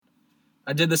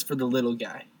I did this for the little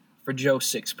guy, for Joe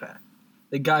Sixpack,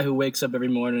 the guy who wakes up every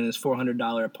morning in his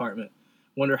 $400 apartment,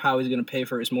 wonder how he's going to pay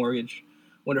for his mortgage,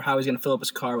 wonder how he's going to fill up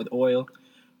his car with oil,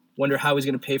 wonder how he's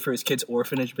going to pay for his kids'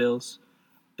 orphanage bills.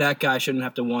 That guy shouldn't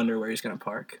have to wonder where he's going to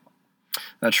park.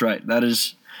 That's right.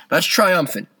 That's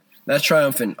triumphant. That's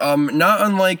triumphant. Not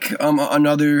unlike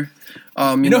another.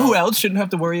 You know who else shouldn't have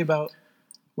to worry about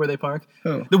where they park?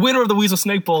 Who? The winner of the Weasel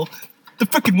Snake Bowl, the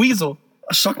freaking Weasel.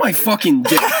 Suck my fucking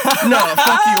dick. No,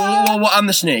 fuck you. Well, I'm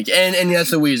the snake, and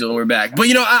that's the weasel, and we're back. But,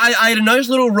 I had a nice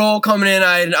little roll coming in.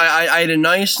 I had a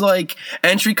nice,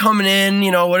 entry coming in.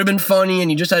 Would have been funny, and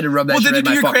you just had to rub that shit in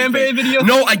my fucking face. Did you do your cranberry video?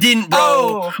 No, I didn't, bro.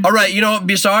 Oh. All right,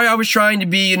 be sorry I was trying to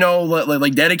be,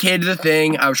 dedicated to the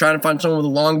thing. I was trying to find someone with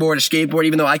a longboard, a skateboard,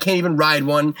 even though I can't even ride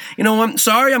one. I'm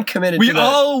sorry I'm committed to that. We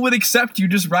all would accept you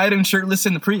just riding shirtless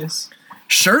in the Prius.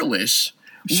 Shirtless?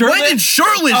 When did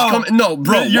shirtless come? No,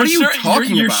 bro. What are you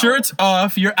talking about? Your shirt's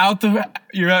off. You're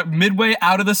midway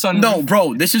out of the sun. No,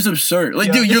 bro. This is absurd.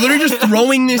 Dude, you're literally just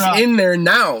throwing this in there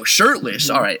now. Shirtless.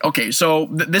 All right. Okay. So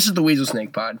this is the Weasel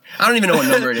Snake Pod. I don't even know what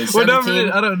number it is. What number is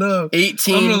it? I don't know.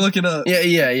 18. I'm gonna look it up.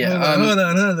 Yeah. Hold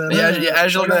on. Yeah.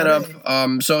 As you're looking that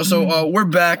up. So we're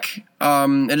back. It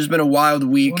has been a wild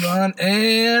week. Hold on.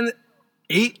 And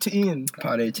 18.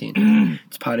 Pod 18.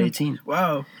 It's Pod 18.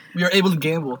 Wow. We are able to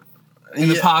gamble. In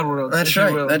the pod world. That's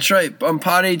right.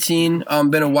 Pod 18,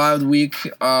 been a wild week. We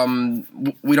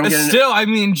don't get still,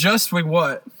 just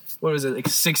what was it,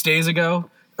 6 days ago?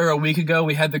 Or a week ago,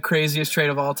 we had the craziest trade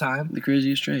of all time. The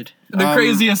craziest trade. The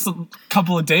craziest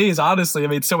couple of days,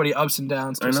 honestly. So many ups and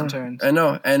downs, twists and turns. I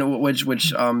know, and which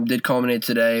did culminate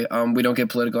today. We don't get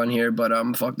political in here, but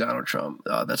fuck Donald Trump.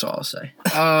 That's all I'll say.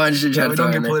 We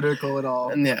don't get political at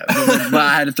all. Yeah, but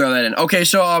I had to throw that in. Okay,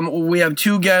 so we have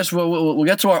two guests. We'll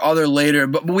get to our other later,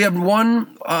 but we have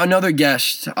another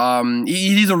guest.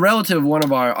 He's a relative of one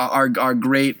of our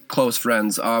great close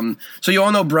friends. So you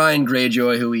all know Brian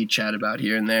Greyjoy, who we chat about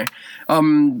here and there.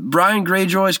 Brian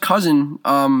Greyjoy's cousin,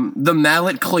 the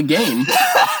Mallet Clegane,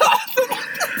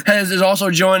 is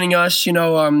also joining us. You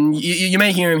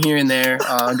may hear him here and there.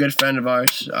 A good friend of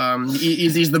ours.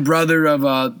 He's the brother of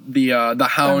the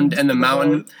Hound and the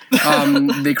Mountain.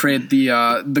 They create the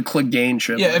Clegane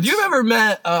triplets. Yeah, if you've ever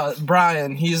met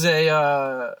Brian, he's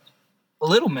a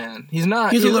little man. He's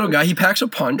not. He's a little guy. He packs a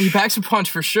punch. He packs a punch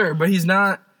for sure, but he's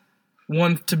not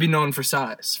one to be known for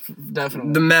size.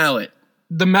 Definitely.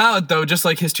 The Mallet, though, just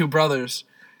like his two brothers.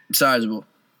 Sizable.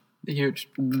 Huge.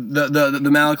 The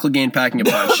Mallet Clegane packing a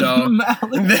punch. So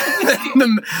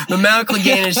the Mallet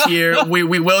Clegane is here. We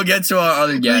will get to our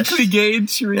other guests. The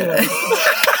Clegane trio.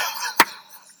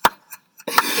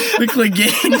 The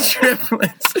Clegane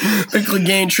triplets. The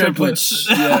Clegane triplets.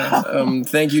 Yeah.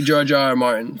 Thank you, George R.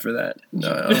 Martin, for that.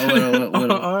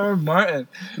 R. Martin.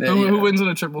 Who wins in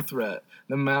a triple threat?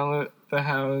 The Mallet, the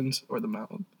Hound, or the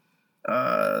Mountain?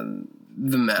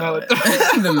 The Mallet.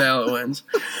 The Mallet wins.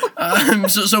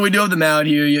 So we do have the Mallet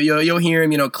here. You'll hear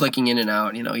him, clicking in and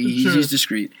out. He's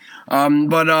discreet. All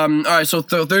right. So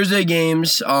Thursday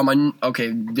games.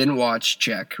 Didn't watch.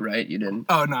 Check. Right? You didn't.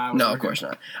 Oh no. No, of course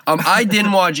not. I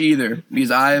didn't watch either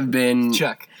because I have been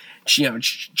check.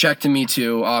 Check to me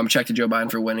too. Check to Joe Biden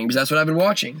for winning because that's what I've been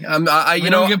watching.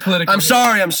 Don't get political. I'm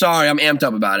sorry. I'm amped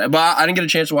up about it. But I didn't get a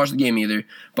chance to watch the game either.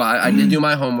 But I did do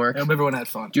my homework. I hope everyone had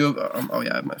fun. Do you have,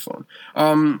 I have my phone.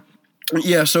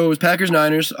 So it was Packers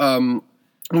Niners. What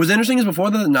was interesting is before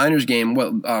the Niners game,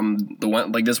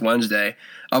 this Wednesday,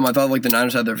 I thought the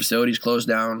Niners had their facilities closed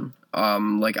down.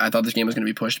 I thought this game was going to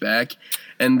be pushed back,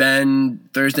 and then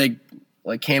Thursday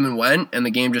came and went, and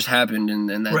the game just happened, and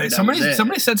that, right. That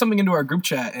somebody said something into our group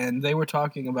chat, and they were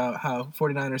talking about how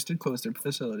 49ers did close their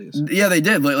facilities. Yeah, they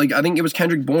did. I think it was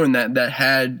Kendrick Bourne that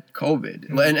had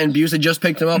COVID, and Buse had just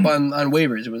picked him up on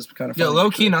waivers. It was kind of funny. Yeah, low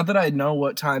key. Not that I know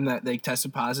what time that they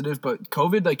tested positive, but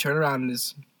COVID turnaround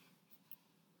is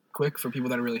quick for people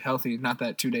that are really healthy. Not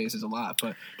that 2 days is a lot,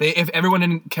 but if everyone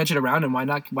didn't catch it around them,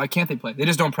 why can't they play? They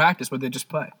just don't practice, but they just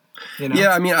play.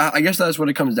 Yeah, I guess that's what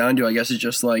it comes down to. I guess it's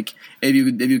just if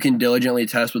you can diligently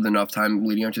test with enough time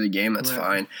leading up to the game, that's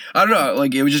fine. I don't know.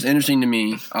 It was just interesting to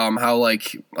me how a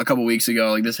couple weeks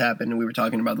ago this happened, and we were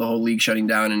talking about the whole league shutting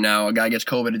down, and now a guy gets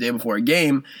COVID a day before a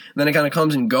game, and then it kind of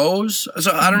comes and goes.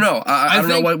 So I don't know. I don't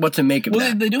know what to make of that.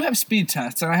 Well, they do have speed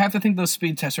tests, and I have to think those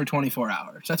speed tests are 24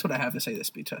 hours. That's what I have to say the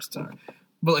speed tests are.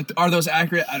 But are those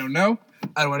accurate? I don't know.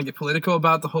 I don't want to get political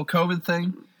about the whole COVID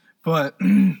thing, but.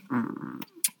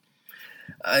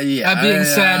 That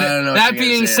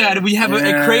being said, we have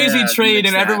a crazy trade,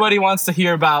 and everybody wants to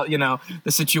hear about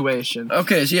the situation.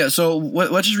 Okay, so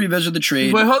let's just revisit the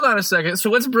trade. Wait, hold on a second.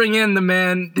 So let's bring in the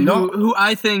man who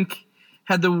I think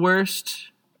had the worst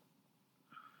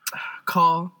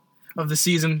call of the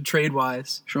season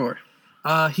trade-wise. Sure.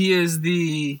 He is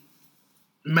the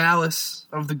Malice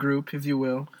of the group, if you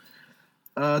will.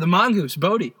 The Mongoose,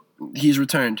 Bodie. He's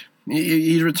returned.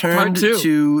 He's returned Part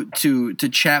to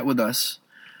chat with us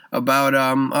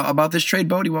about this trade.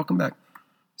 Bodie, welcome back.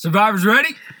 Survivors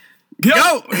ready?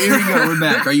 Go! Here we go. We're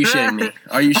back. Are you shitting me?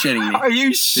 Are you shitting me? Are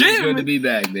you Feels shitting good me? to be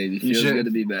back, baby. Feels good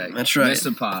to be back. That's right. Missed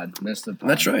the pod.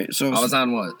 That's right. So I was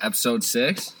on what? Episode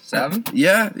 6? 7?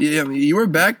 Yeah. You were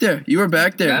back there. Been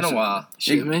a So- while.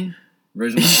 Shit me?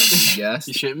 Original guest.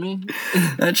 You shit me?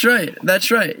 That's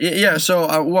right. Yeah.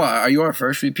 So what? Are you our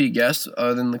first repeat guest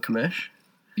other than the commish?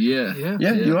 Yeah. Yeah.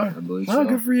 Yeah, you are. I believe Oh, so.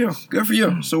 good for you. Good for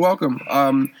you. So welcome.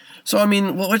 So I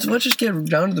mean, let's just get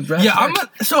down to the brass Yeah,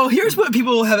 tacks. so here's what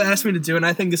people have asked me to do, and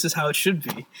I think this is how it should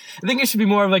be. I think it should be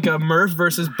more of like a Murph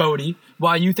versus Bodie,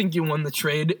 why you think you won the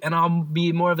trade, and I'll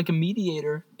be more of like a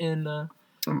mediator in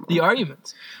the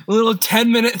arguments. A little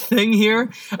 10-minute thing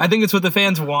here. I think it's what the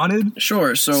fans wanted.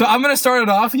 Sure. So So I'm going to start it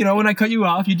off. When I cut you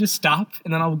off, you just stop,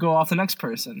 and then I'll go off the next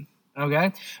person.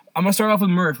 Okay? I'm going to start off with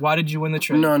Murph. Why did you win the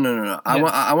trade? no. Yes.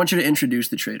 I want you to introduce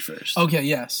the trade first. Okay,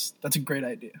 yes. That's a great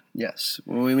idea. Yes.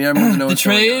 Well, we never know The what's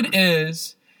going trade on.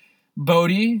 is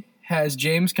Bodie has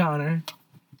James Conner.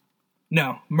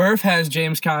 No, Murph has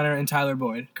James Conner and Tyler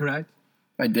Boyd, correct?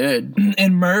 I did.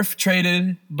 And Murph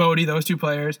traded Bodie, those two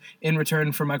players, in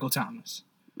return for Michael Thomas.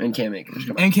 And Cam Akers.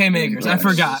 Come on. And Cam Akers. I Relax.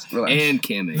 forgot. Relax. And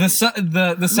Cam. The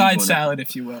side one. salad,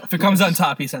 if you will. If it comes on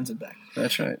top, he sends it back.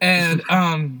 That's right. And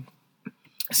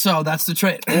so that's the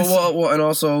trade. Well, and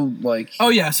also like Oh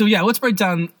yeah, so yeah, let's break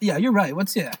down. Yeah, you're right.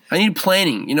 I need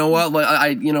planning. You know what?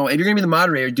 Like if you're gonna be the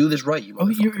moderator, do this right. You Oh,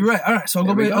 you're motherfuckers. right. All right, so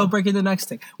I'll break into the next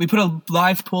thing. We put a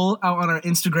live poll out on our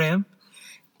Instagram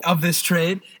of this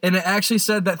trade, and it actually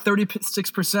said that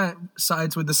 36%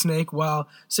 sides with the snake, while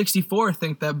 64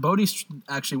 think that Bodie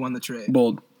actually won the trade.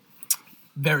 Bold.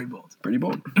 Very bold. Pretty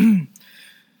bold.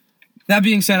 That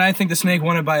being said, I think the snake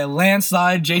won it by a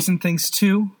landslide. Jason thinks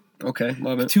two. Okay,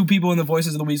 love it. Two people in the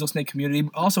Voices of the Weasel Snake community.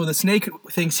 Also, the snake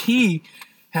thinks he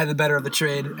had the better of the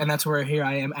trade, and that's where here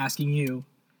I am asking you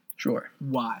Sure.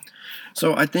 why.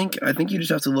 So I think you just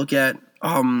have to look at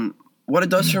what it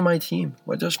does for my team.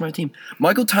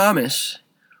 Michael Thomas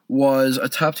was a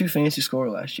top 2 fantasy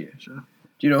scorer last year. Sure.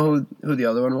 Do you know who the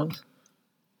other one was?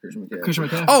 Christian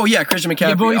McCaffrey. Oh yeah, Christian McCaffrey.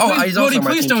 Yeah, Bodie, He's also on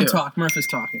my please team, don't too. talk. Murph is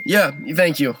talking. Yeah,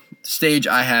 thank you. Stage,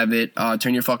 I have it.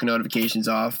 Turn your fucking notifications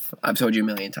off. I've told you a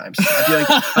million times. I feel like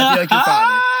your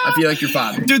father. I feel like your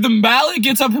father. Dude, the mallet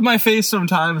gets up in my face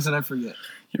sometimes and I forget.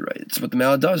 You're right. It's what the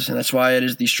mallet does, and that's why it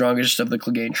is the strongest of the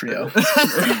Clegane trio.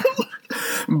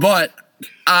 But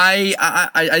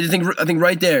I think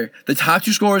right there, the top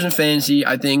 2 scorers in fantasy.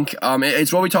 I think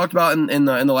it's what we talked about in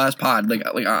the last pod. Like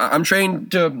I'm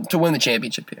trained to win the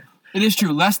championship here. It is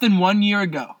true. Less than 1 year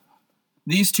ago,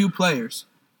 these two players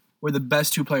were the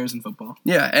best 2 players in football.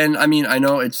 Yeah, and I mean I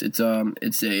know it's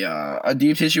a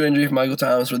deep tissue injury for Michael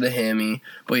Thomas with a hammy,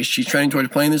 but she's trending towards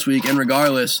playing this week. And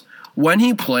regardless, when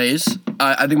he plays,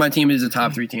 I think my team is a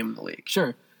top 3 team in the league.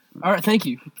 Sure. All right, thank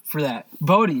you for that.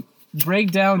 Bodie,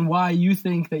 break down why you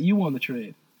think that you won the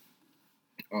trade.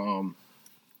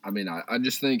 I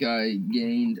just think I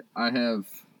have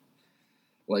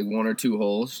like 1 or 2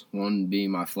 holes. One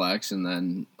being my flex, and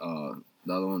then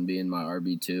the other one being my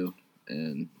RB2.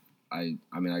 And I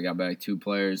got back 2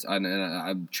 players.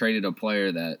 I traded a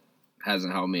player that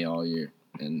hasn't helped me all year.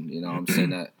 And I'm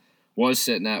sitting at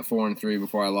 4-3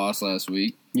 before I lost last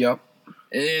week. Yep.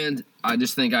 And I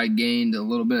just think I gained a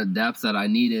little bit of depth that I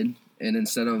needed. And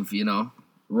instead of,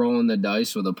 rolling the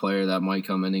dice with a player that might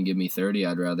come in and give me 30,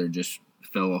 I'd rather just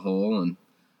fill a hole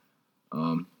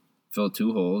and fill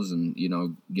 2 holes and,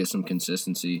 get some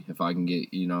consistency. If I can get,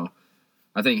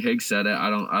 I think Higgs said it. I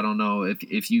don't know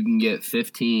if you can get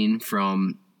 15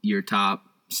 from your top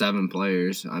 7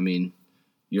 players. I mean,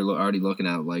 you're already looking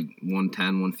at like 110,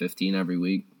 115 every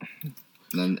week. And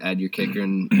then add your kicker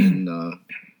and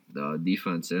the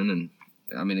defense in, and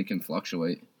I mean it can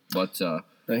fluctuate. But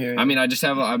I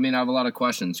have a lot of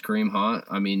questions. Kareem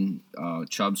Hunt.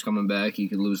 Chubb's coming back. He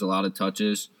could lose a lot of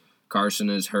touches. Carson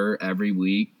is hurt every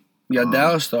week. You got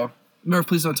Dallas though. Murph,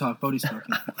 please don't talk. Bodie's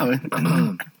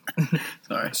talking.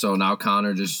 Sorry. So now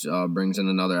Connor just brings in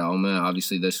another element.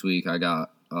 Obviously, this week I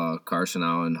got Carson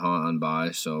out and Hunt on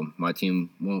bye, so my team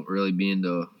won't really be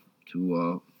into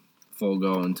full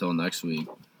go until next week.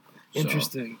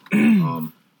 Interesting.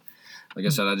 Like I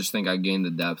said, I just think I gained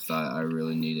the depth I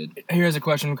really needed. Here's a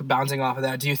question bouncing off of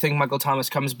that. Do you think Michael Thomas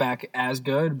comes back as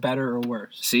good, better, or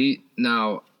worse? See,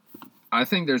 now, I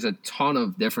think there's a ton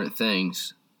of different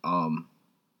things.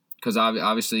 Because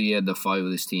obviously he had the fight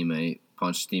with his teammate,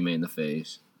 punched his teammate in the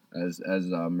face. As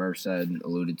Murph said,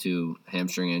 alluded to,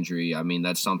 hamstring injury. I mean,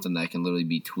 that's something that can literally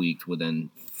be tweaked within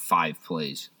 5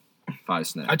 plays, 5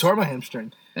 snaps. I tore my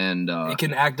hamstring. And it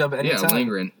can act up anytime. Yeah,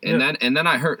 lingering. And then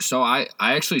I heard. So I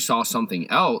actually saw something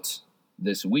else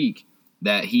this week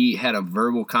that he had a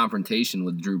verbal confrontation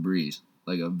with Drew Brees,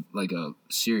 like a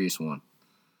serious one.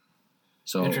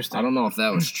 So I don't know if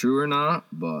that was true or not,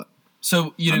 but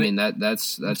so I mean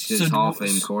that's his Hall of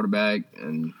Fame quarterback,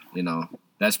 and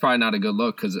that's probably not a good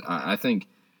look because I think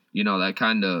that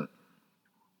kind of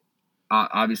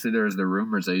obviously there's the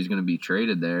rumors that he's going to be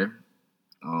traded there,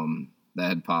 that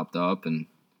had popped up, and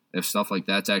if stuff like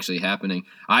that's actually happening,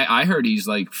 I heard he's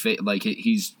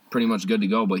he's pretty much good to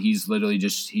go, but he's literally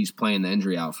he's playing the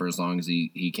injury out for as long as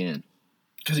he can.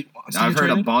 Because I've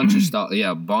heard a bunch of stuff,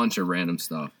 a bunch of random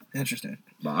stuff. Interesting.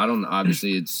 But I don't.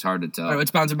 Obviously, it's hard to tell. All right,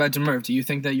 let's bounce it back to Murph. Do you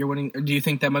think that you're winning? Or do you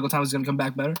think that Michael Thomas is going to come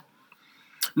back better?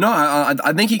 No,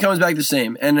 I think he comes back the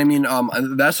same. And I mean,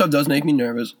 that stuff does make me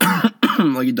nervous.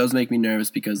 It does make me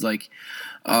nervous because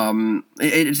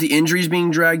it's the injuries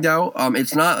being dragged out.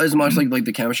 It's not as much like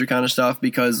the chemistry kind of stuff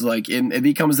because if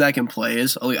he comes back and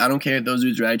plays, I don't care if those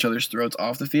dudes drag each other's throats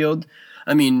off the field.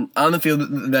 I mean, on the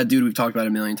field, that dude we've talked about a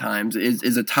million times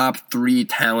is a top 3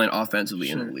 talent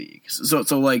offensively in the league. So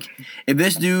if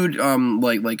this dude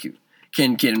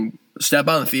can step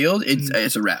on the field,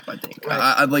 it's a wrap. I think.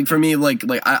 Right. For me,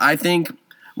 I think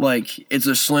it's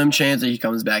a slim chance that he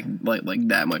comes back like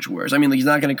that much worse. I mean, he's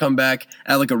not going to come back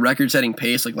at a record-setting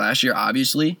pace like last year,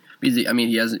 obviously. Because he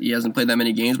hasn't played that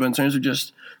many games, but in terms of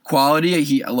just quality, if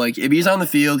he's on the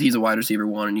field, he's a wide receiver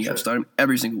 1, and you have to start him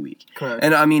every single week. Correct.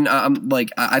 And I mean,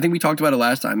 I think we talked about it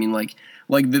last time. I mean,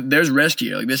 there's risk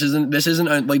here. This isn't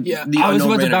yeah. The I was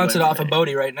about to bounce it off of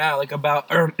Bodie right now,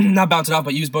 not bounce it off,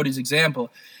 but use Bodie's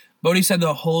example. Bodie said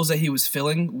the holes that he was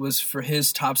filling was for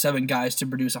his top 7 guys to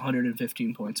produce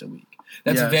 115 points a week.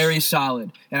 That's very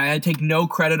solid, and I take no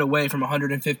credit away from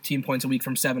 115 points a week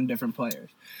from 7 different players.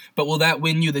 But will that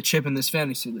win you the chip in this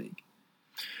fantasy league?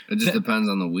 It just depends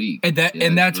on the week. And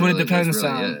that's what it depends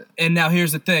on. It. And now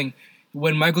here's the thing.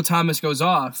 When Michael Thomas goes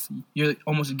off, you're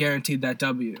almost guaranteed that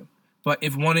W. But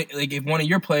if one of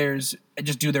your players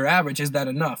just do their average, is that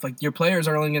enough? Your players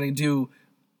are only going to do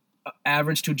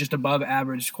average to just above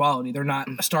average quality. They're not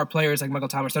star players like Michael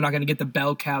Thomas. They're not going to get the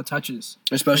bell cow touches.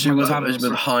 Especially with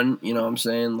Hunt, you know what I'm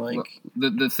saying?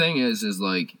 The thing is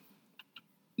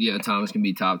Thomas can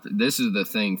be top. This is the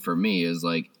thing for me is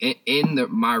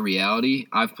my reality,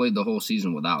 I've played the whole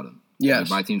season without him.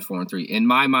 Yes. My team's 4-3. In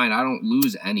my mind, I don't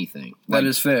lose anything. That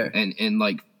is fair. And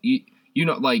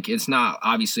it's not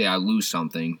obviously I lose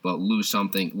something, but lose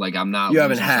something I'm not. You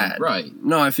haven't had right.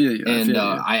 No, I feel you.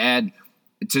 I add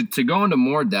to go into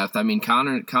more depth. I mean,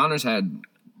 Connor's had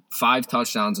 5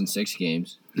 touchdowns in 6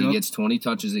 games. He gets 20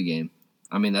 touches a game.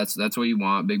 I mean, that's what you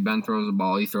want. Big Ben throws the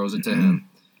ball. He throws it to him.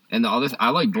 And the other,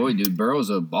 I like Boyd, dude. Burrow's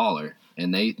a baller,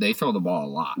 and they throw the ball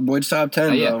a lot. Boyd's top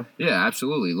 10, though. Yeah,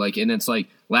 absolutely. And it's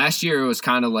last year it was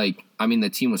kind of the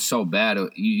team was so bad,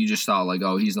 you just thought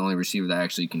he's the only receiver that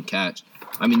actually can catch.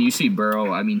 I mean, you see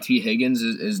Burrow. I mean, T. Higgins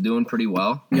is doing pretty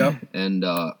well. Yep. And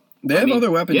they have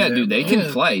other weapons. Yeah, there. dude, they can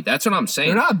play. That's what I'm saying.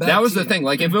 They're not a bad that was team. the thing.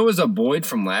 If it was a Boyd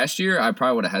from last year, I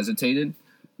probably would have hesitated.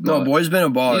 No, Boyd's been a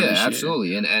baller. Yeah,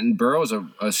 absolutely. And Burrow's a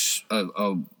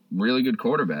really good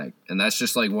quarterback, and that's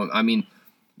just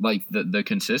the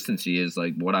consistency is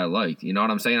what I like. You know what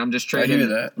I'm saying? I'm just trading. I hear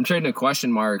that. I'm trading a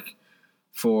question mark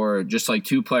for just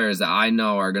 2 players that I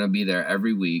know are going to be there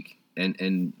every week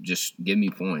and just give me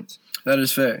points. That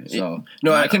is fair. So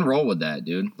I can roll with that,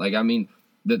 dude.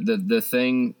 The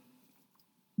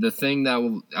thing that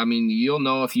will, you'll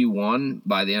know if you won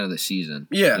by the end of the season.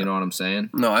 Yeah. You know what I'm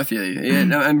saying? No, I feel you. Yeah,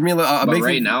 no, but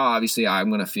right now, obviously, I'm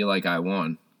going to feel like I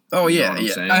won. Oh, You know yeah, what I'm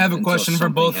yeah. saying? I have a Until question for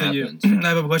both something of you. happens. I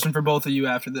have a question for both of you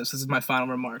after this. This is my final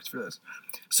remarks for this.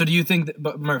 So do you think,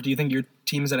 Murph, do you think your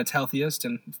team is at its healthiest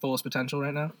and fullest potential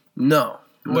right now? No.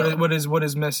 What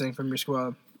is missing from your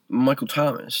squad? Michael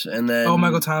Thomas. And then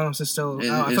Michael Thomas is still I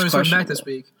thought he was coming back this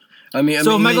week. I mean,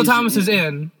 so if Michael Thomas is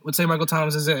in, let's say Michael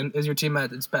Thomas is in, is your team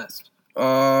at its best?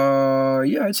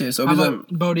 Yeah, I'd say so.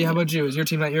 Bodie, how about you? Is your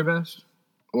team at your best?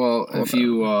 Well, if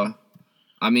you, right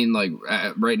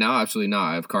now, absolutely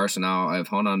not. I have Carson out. I have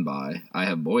Hunt on bye. I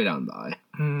have Boyd on bye.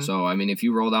 Mm-hmm. So, if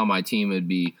you roll down my team, it'd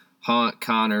be Hunt,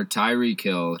 Connor, Tyreek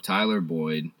Hill, Tyler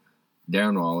Boyd,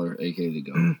 Darren Waller, a.k.a. the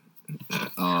GOAT.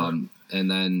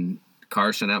 And then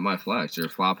Carson at my flex, or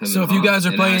flop him. So if you guys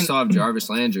are playing, I still have Jarvis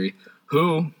Landry,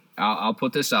 who I'll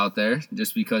put this out there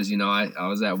just because I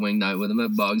was at wing night with him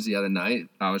at Bugs the other night.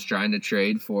 I was trying to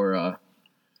trade for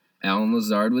Alan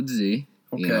Lazard with Z.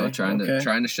 Okay, trying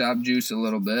to shop juice a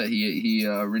little bit. He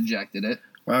rejected it.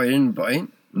 Wow, he didn't bite.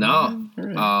 No,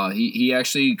 Alright. he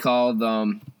actually called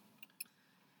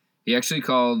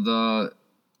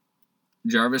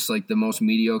Jarvis like the most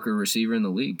mediocre receiver in the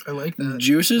league. I like that.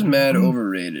 Juice is mad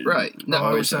overrated. Right. No,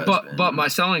 Always has been. but my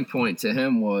selling point to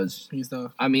him was, He's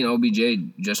the. I mean,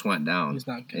 OBJ just went down. He's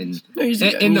not good. And No, he's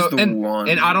and the one.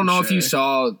 and I don't know if you sure.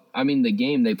 saw. I mean, the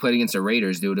game they played against the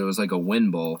Raiders, dude. It was like a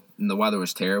wind bowl, and the weather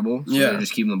was terrible. So Yeah. they're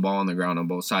just keeping the ball on the ground on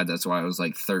both sides. That's why it was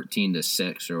like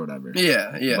 13-6 or whatever.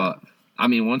 Yeah, yeah. But I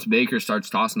mean, once Baker starts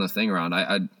tossing the thing around,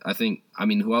 I think. I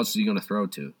mean, who else is he going to throw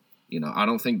to? You know, I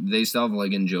don't think they still have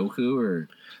like Njoku or.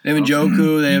 They have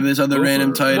Njoku. They have this other Hooper.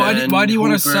 random tight end. Why do you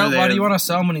want to Hooper, sell? they Why do you have- want to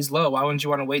sell him when he's low? Why wouldn't you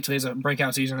want to wait till he's a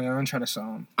breakout season and then try to sell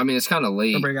him? I mean, it's kind of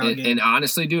late. Or breakout game. And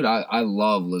honestly, dude, I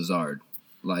love Lazard.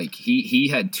 Like he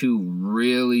had 2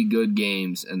 really good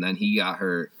games, and then he got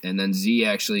hurt, and then Z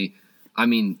actually. I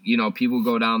mean, you know, people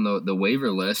go down the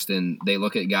waiver list and they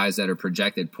look at guys that are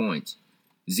projected points.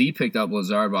 Z picked up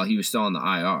Lazard while he was still on the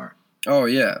IR, Oh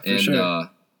yeah, for and sure.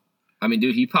 I mean,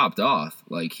 dude, he popped off.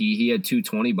 Like he had 2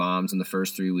 20 bombs in the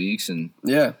first 3 weeks, and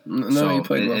Yeah, no, so he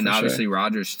played well and for obviously sure.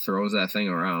 Rodgers throws that thing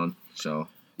around. So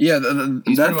Yeah, he's that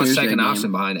pretty much Thursday second game,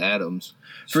 option behind Adams.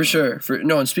 for sure.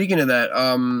 And speaking of that,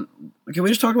 can we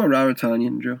just talk about Robert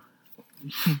Tanyan, Drew?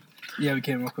 Yeah, we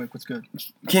can real quick. What's good?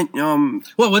 Can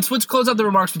Well, let's close out the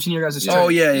remarks between your guys. Oh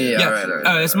yeah. Yeah, All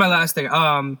right. this is my last thing.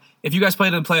 If you guys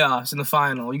played in the playoffs in the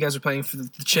final, you guys are playing for the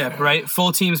chip, right?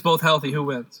 Full teams, both healthy. Who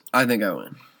wins? I think I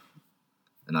win.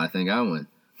 And I think I win.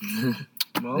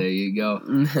 Well, There you go.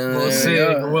 we'll see.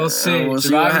 We'll see. We'll see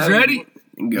Survivors what ready? happens.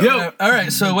 Go. Yo, all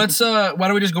right. So let's. Why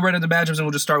don't we just go right into matchups and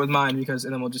we'll just start with mine and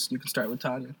then you can start with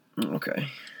Tanya. Okay.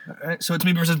 All right. So it's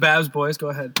me versus Babs, boys. Go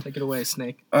ahead, take it away,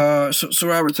 Snake. So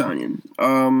Robert Tanyan.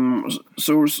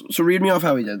 So read me off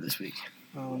how he did this week.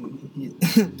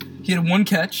 He had 1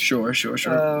 catch. Sure.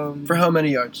 Um, For how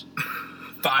many yards?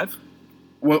 5.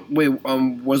 What? Wait.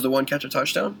 Was the 1 catch a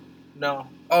touchdown? No.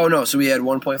 Oh no. So he had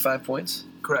 1.5 points.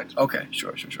 Correct. Okay.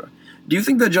 Sure. Do you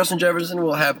think that Justin Jefferson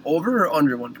will have over or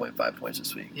under 1.5 points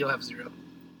this week? He'll have 0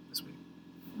 this week.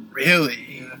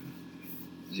 Really? Yeah.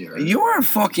 0. You are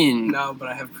fucking. No, but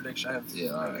I have a prediction. I have. Yeah,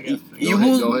 all right. I got You Go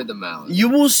will- hit the mallet. You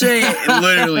will say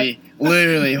literally.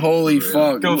 Holy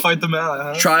fuck! Go fight the mallet,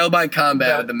 huh? Trial by combat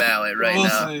Yeah. with the mallet right We'll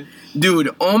now, see. dude.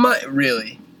 Oh my,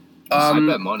 really? I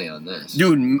bet money on this.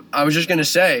 Dude, I was just gonna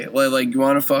say, like you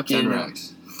want to 10 fucking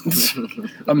racks.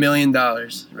 $1 million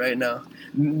right now,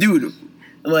 dude.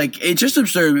 Like it's just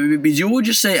absurd because you will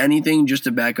just say anything just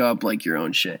to back up like your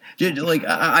own shit. Dude, like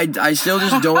I still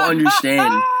just don't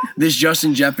understand this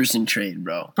Justin Jefferson trade,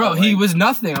 bro. Bro, Like, he was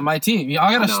nothing on my team.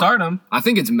 I gotta know. start him. I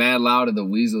think it's mad loud of the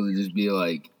Weasel to just be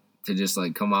like,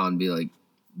 come out and be like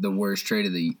the worst trade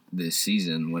of this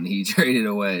season when he traded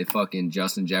away fucking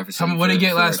Justin Jefferson. What did he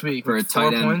get for- last week? for a 4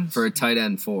 tight end? points? For a tight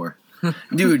end 4.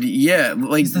 dude. Yeah,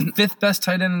 like He's the 5th best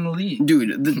tight end in the league.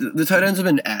 dude, the tight ends have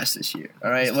been ass this year. All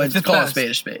right, let's fifth call best. a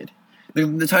spade a spade.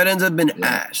 The tight ends have been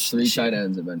ass. 3 tight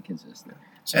ends have been consistent.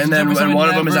 And then Jefferson when would one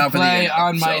of them is never out for the play year.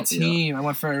 on my So, yeah. team. I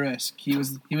went for a risk. He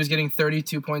was getting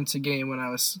 32 points a game when I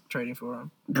was trading for him.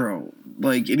 Bro,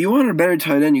 like if you wanted a better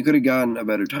tight end, you could have gotten a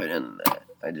better tight end than that.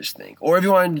 I just think, or if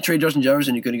you wanted to trade Justin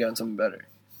Jefferson, you could have gotten something better.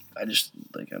 I don't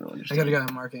I understand. gotta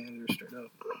get Mark Andrews straight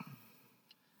up.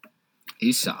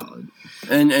 He's solid.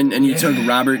 And you took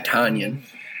Robert Tanyan.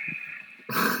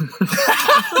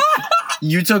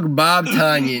 You took Bob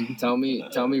Tanyan. Tell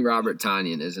me Robert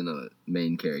Tanyan isn't a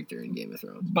main character in Game of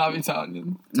Thrones. Bobby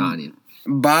Tanyan. Tanyan.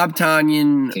 Bob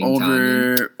Tanyan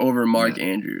King over Mark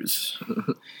Andrews.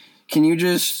 Can you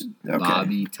just okay?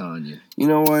 Bobby Tanyan. You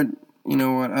know what?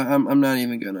 I'm not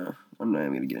even gonna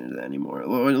get into that anymore.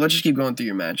 Let's just keep going through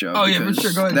your matchup. Oh yeah, for because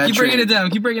sure. Go ahead. that Keep bringing trade- it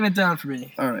down. Keep bringing it down for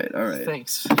me. All right.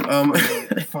 Thanks.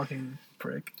 Fucking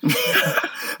prick.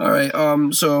 All right.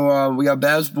 So we got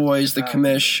Babs Boys, the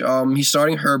commish. He's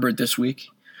starting Herbert this week.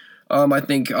 I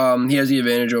think he has the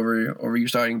advantage over you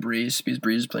starting Breeze because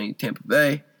Breeze is playing Tampa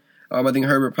Bay. I think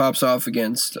Herbert pops off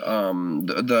against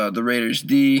the Raiders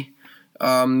D.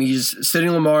 He's sitting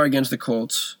Lamar against the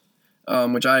Colts,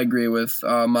 which I agree with.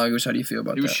 Mongoose, how do you feel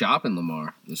about He was that? shopping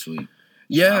Lamar this week. Shopping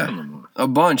Yeah, Lamar. a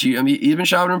bunch. He's been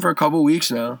shopping him for a couple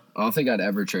weeks now. I don't think I'd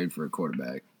ever trade for a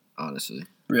quarterback, honestly.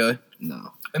 Really?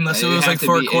 No. Unless it It'd was have like to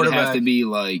for a be- It'd quarterback, have to be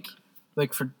like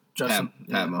like for Justin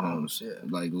Pat Mahomes. Yeah.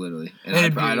 Like, literally. And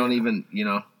It'd I be- don't even,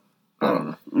 I don't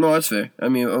know. No, that's fair. I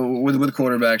mean, with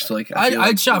quarterbacks, like I feel I'd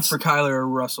like shop it's- for Kyler or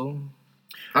Russell.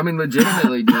 I mean,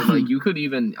 legitimately, dude, like, you could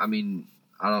even,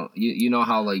 you know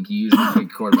how, like, you usually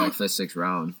pick quarterback 5th, 6th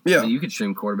round. Yeah. I mean, you could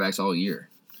stream quarterbacks all year.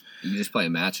 You could just play a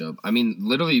matchup. I mean,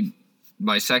 literally,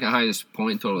 my second highest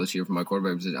point total this year for my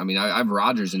quarterback position. I mean, I have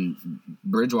Rodgers, and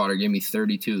Bridgewater gave me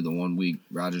 32 the 1 week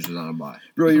Rodgers was on a bye.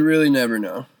 Bro, you really never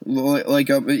know. Like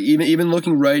even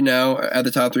looking right now at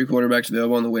the top 3 quarterbacks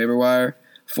available on the waiver wire,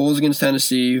 Foles against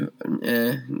Tennessee,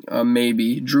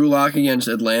 maybe. Drew Lock against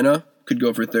Atlanta could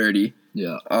go for 30.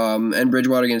 Yeah. And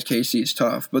Bridgewater against KC is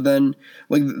tough. But then,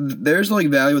 like, there's, like,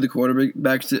 value with the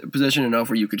quarterback position enough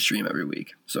where you could stream every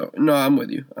week. So, no, I'm with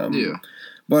you. Yeah.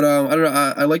 But, I don't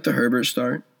know. I like the Herbert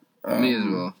start. Me as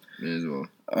well.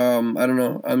 I don't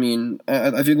know. I mean,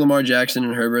 I think Lamar Jackson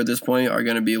and Herbert at this point are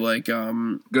going to be, like,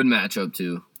 good matchup,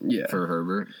 too, for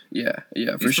Herbert. Yeah,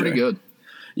 for He's sure. pretty good.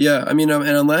 Yeah, I mean, and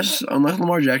unless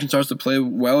Lamar Jackson starts to play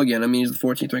well again, I mean, he's the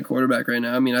 14th ranked quarterback right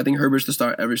now. I mean, I think Herbert's to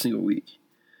start every single week,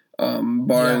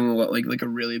 barring like a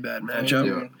really bad matchup.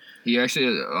 Yeah. He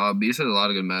actually beats a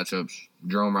lot of good matchups.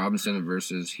 Jerome Robinson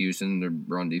versus Houston, their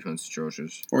run defense is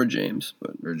atrocious. Or James,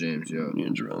 yeah.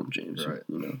 Jerome James, Right.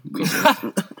 You know,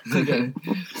 Okay.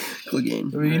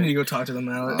 Clegane. You need to go talk to them,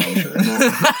 Alex.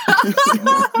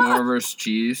 More versus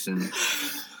Chiefs and.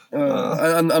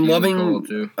 I'm loving Cole,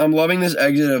 too. I'm loving this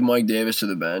exit of Mike Davis to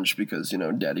the bench because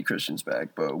Daddy Christian's back,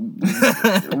 but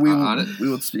we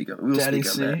will speak up. We will Daddy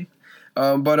speak C. on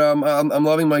that. But I'm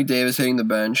loving Mike Davis hitting the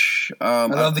bench. I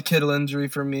love the Kittle injury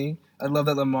for me. I love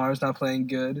that Lamar's not playing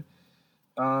good.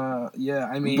 Yeah,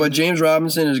 I mean, but James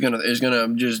Robinson is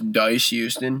gonna just dice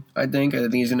Houston. I think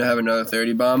he's gonna have another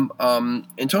 30 bomb.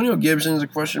 Antonio Gibson is a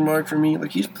question mark for me.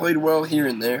 Like, he's played well here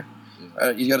and there.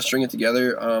 He's got to string it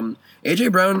together.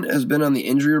 AJ Brown has been on the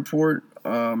injury report.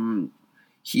 That's a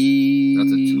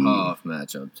tough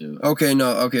matchup too. Okay.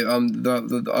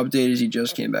 The update is he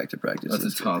just came back to practice.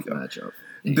 That's a tough matchup.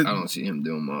 I don't see him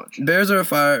doing much. Bears are a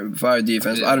fire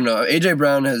defense. Yeah. I don't know. AJ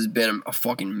Brown has been a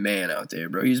fucking man out there,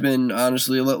 bro. He's been,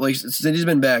 honestly, like, since he's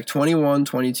been back, 21,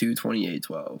 22, 28,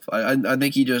 12. I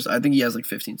think he has like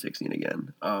 15, 16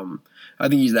 again. I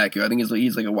think he's that good. I think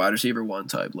he's like a wide receiver 1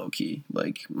 type, low key,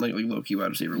 like low key wide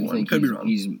receiver 1. Could be wrong.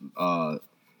 He's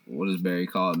what does Barry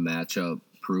call it? Matchup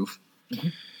proof.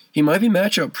 He might be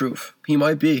matchup proof. He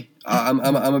might be. I'm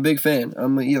a big fan.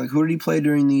 Like, who did he play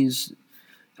during these?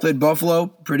 Played Buffalo,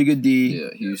 pretty good D. Yeah,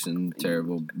 Houston,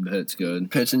 terrible. Pitt's good.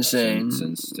 Pitt's insane.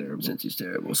 Since terrible. Since he's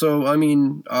terrible. So, I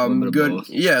mean, good.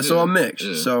 Yeah, so I'm mixed.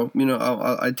 Yeah. So,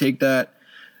 I take that.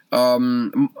 I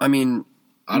mean,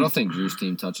 I don't think Drew's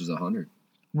team touches 100.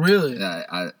 Really?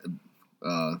 Yeah,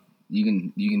 you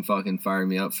can fucking fire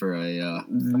me up for a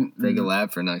take a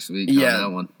lap for next week. Yeah, on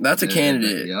that one. That's a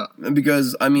candidate. Yeah,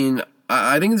 because I mean,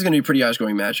 I think it's going to be a pretty high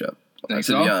scoring matchup. Think to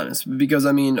so? be honest, because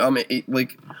I mean,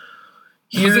 like.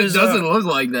 It doesn't look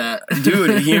like that.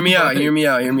 Dude, hear me out.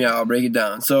 I'll break it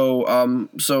down.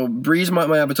 So Breeze might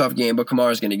have a tough game, but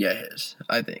Kamara's going to get his,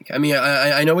 I think. I mean,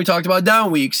 I know we talked about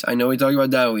down weeks. But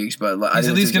He's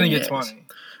at least going to get 20.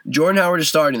 Jordan Howard is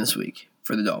starting this week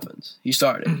for the Dolphins. He's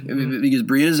starting because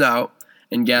Breed is out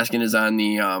and Gaskin is on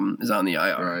the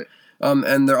IR. Right.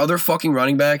 And their other fucking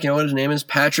running back, you know what his name is?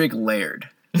 Patrick Laird.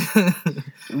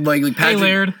 like Patrick, hey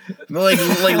Laird, like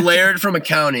Laird from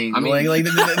accounting. I mean, like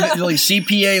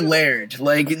CPA Laird.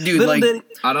 Like, dude, like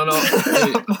I don't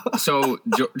know. So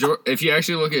if you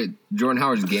actually look at Jordan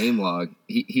Howard's game log,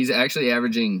 he's actually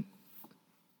averaging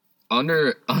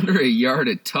under a yard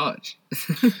a touch.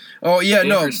 Oh yeah, 8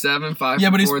 no, for 7, 5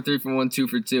 yeah, for but 4, 3 for 1, 2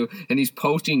 for 2, and he's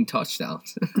poaching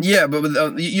touchdowns. Yeah,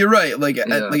 but you're right. Like at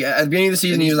the beginning of the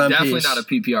season, he was on definitely pace. not a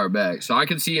PPR back, so I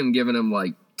could see him giving him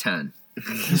like 10.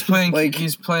 He's playing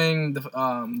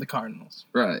the Cardinals.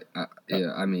 Right.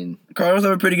 Yeah, I mean, Cardinals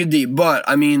have a pretty good D, but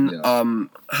I mean,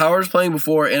 Howard's playing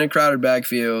before in a crowded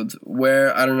backfield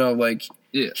where I don't know, like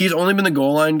he's only been the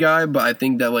goal line guy, but I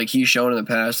think that like he's shown in the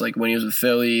past, like when he was with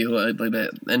Philly, like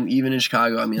that, and even in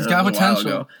Chicago. I mean, he's got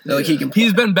potential. That, like, he can play.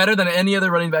 He's been better than any other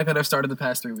running back that I've started the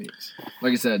past 3 weeks.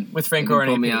 Like I said, with Franco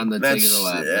and put me on the take of the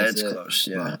lap. Yeah, it's close.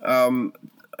 Yeah.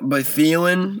 But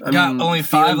Thielen, I got mean, only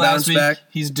 5 last week. Back.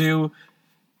 He's due.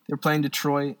 They're playing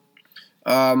Detroit.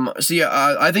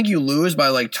 I think you lose by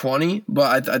like 20,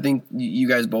 but I think you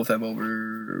guys both have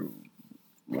over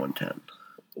 110.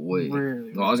 Wait.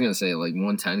 Really? Well, I was gonna say like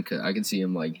 110. I could see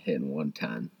him like hitting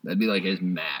 110. That'd be like his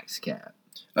max cap.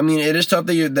 I mean, it is tough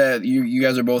that you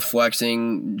guys are both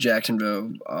flexing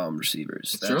Jacksonville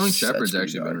receivers. Sterling Shepard's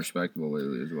actually been respectable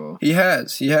lately as well. He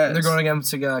has. They're going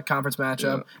against a conference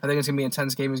matchup. Yeah. I think it's gonna be an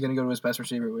intense game. He's gonna go to his best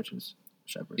receiver, which is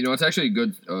Shepard. You know, it's actually a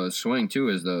good swing too.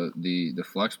 Is the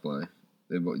flex play?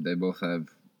 They both have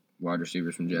wide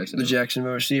receivers from Jacksonville. The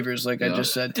Jacksonville receivers, like I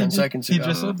just said 10 seconds ago. He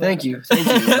just said that. Thank you,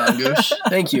 Mongoose.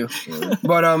 Thank you. Yeah.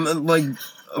 But like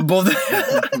both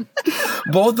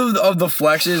both of the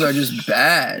flexes are just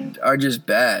bad.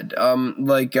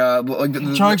 Like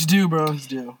the, Sharks do, bro. He's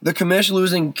due. the commish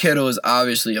losing Kittle is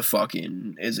obviously a huge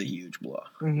blow. It's a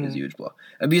huge blow.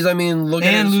 And because I mean, look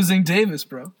at And his, losing Davis,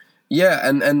 bro. yeah,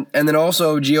 and then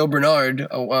also Gio Bernard,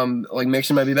 like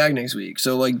Mixon might be back next week.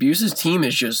 So like Buse's team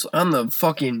is just on the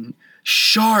fucking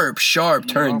sharp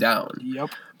turn down. Yep.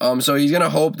 So he's gonna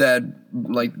hope that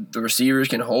like the receivers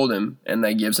can hold him, and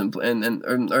that gives him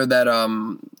or that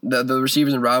the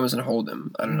receivers and Robinson hold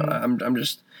him. I don't know. I'm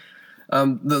just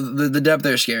the depth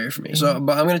there is scary for me. So,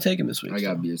 but I'm gonna take him this week. I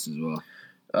got Buse as well.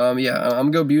 Yeah, I'm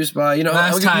gonna go Buse by I'm Last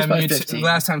gonna go Buse time, by 15.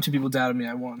 last time 2 people doubted me,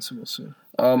 I won. So we'll see.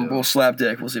 We'll slap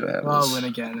dick. We'll see what happens. I'll win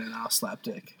again, and I'll slap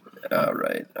dick. All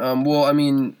right. Well, I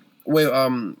mean, wait.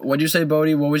 What'd you say,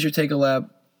 Bodie? What was your take a lap?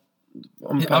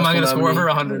 I'm not gonna score over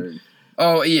 100.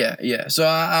 Oh yeah. So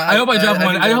I hope I drop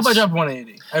one. think I hope I that's- drop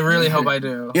 180. I really hope I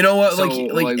do. You know what? So,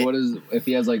 Like what is if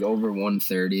he has like over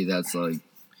 130? That's like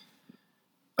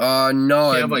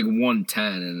no. you have like 110,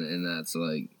 and that's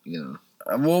like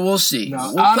Well, we'll see.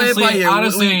 No, We'll play it by ear.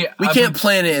 honestly, we I've can't been-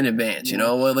 plan it in advance. You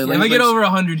know, like, If I get over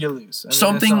 100, you lose. I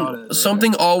mean, that's all it is.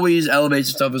 something always elevates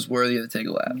the stuff is worthy to take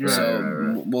a lap. Right, So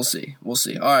right. we'll see.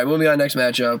 All right, moving on. Next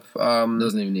matchup.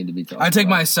 doesn't even need to be talked I take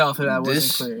about. myself if that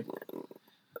This- wasn't clear.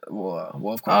 Well,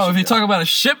 of course. Oh, if you talk about a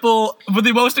shit bowl, but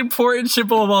the most important shit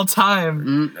bowl of all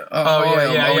time.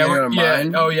 We're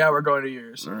going to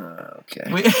yours.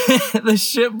 Okay. The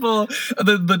shit bowl,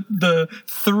 the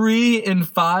 3 and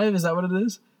 5. Is that what it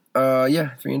is? 3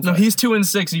 and 5. No, he's 2 and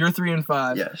 6. You're 3 and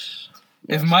 5. Yes.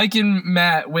 If Mike and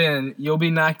Matt win, you'll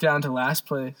be knocked down to last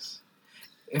place.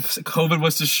 If COVID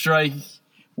was to strike,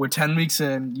 we're 10 weeks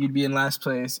in. You'd be in last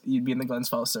place. You'd be in the Glens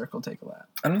Falls Circle. Take a lap.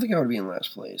 I don't think I would be in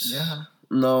last place. Yeah.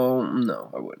 No,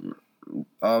 I wouldn't.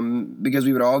 Because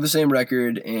we would all have the same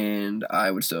record, and I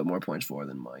would still have more points for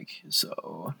than Mike.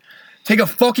 So, take a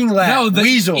fucking lap, No, the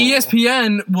Weasel.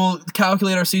 ESPN will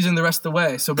calculate our season the rest of the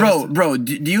way. So, Bro,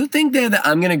 do you think that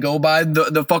I'm gonna go by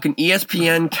the fucking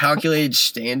ESPN calculated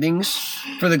standings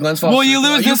for the Glens Falls? well, you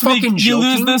Circle? lose Are this week. fucking You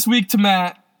lose joking? this week to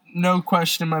Matt. No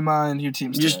question in my mind. Your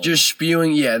team's terrible. Just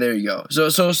spewing. Yeah, there you go. So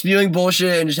spewing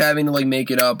bullshit and just having to like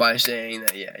make it up by saying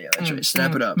that. Yeah, that's right.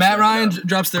 Snap it up. Matt snap it Ryan up.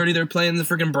 drops 30. They're playing the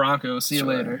freaking Broncos. See you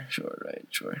later.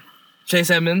 Sure. Chase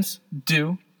Edmonds,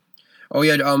 do. Oh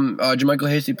yeah, Jermichael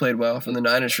Hasty played well from the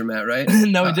Niners for Matt, right?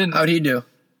 No, he didn't. How'd he do?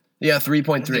 Yeah,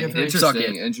 3.3. Suck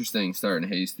it. Interesting starting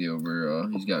Hasty over.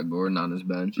 He's got Gordon on his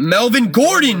bench. Melvin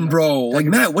Gordon, bro. Like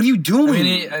Matt, what are you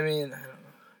doing? I mean,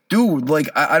 Dude, like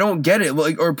I don't get it.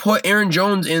 Like, or put Aaron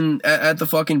Jones in at the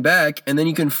fucking back, and then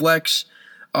you can flex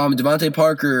Devontae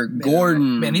Parker,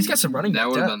 Gordon. man, he's got some running That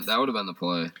back would have depth. been the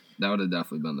play. That would have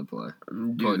definitely been the play.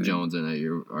 Put Jones in at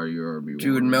your RB1.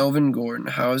 Dude, Melvin Gordon.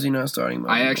 How is he not starting?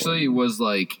 Melvin I actually Gordon? was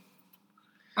like,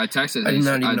 I texted. I did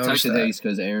not even notice that. Hayes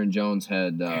because Aaron Jones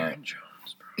had. Aaron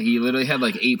Jones, bro. He literally had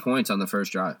like 8 points on the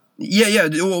first drive. Yeah.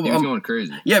 Well, He was going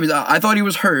crazy. yeah, because I thought he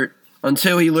was hurt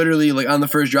until he literally like on the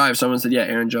first drive. Someone said, "Yeah,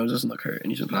 Aaron Jones doesn't look hurt,"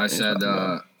 and he's just. And I said,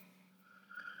 bro.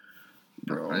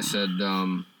 I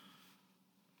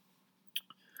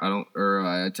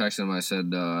texted him. I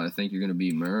said, I think you're gonna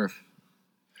beat Murph.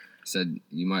 I said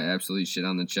you might absolutely shit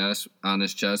on his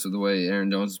chest with the way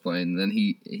Aaron Jones is playing. And then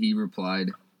he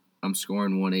replied, "I'm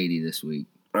scoring 180 this week."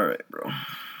 All right, bro.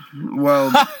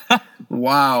 Well,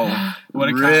 wow. What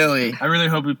a really? I really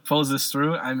hope he pulls this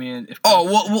through. I mean, if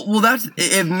Well, that's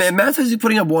if Matt says he's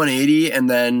putting up 180 and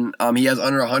then he has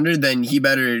under 100, then he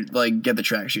better like get the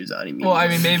track shoes on immediately. well, I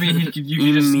mean, maybe you could just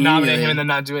nominate Immediately. him and then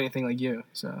not do anything like you.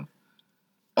 So,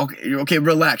 Okay,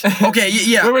 relax. Okay,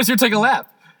 yeah. where was your take a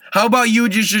lap? How about you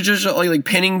just like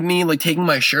pinning me, like taking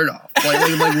my shirt off?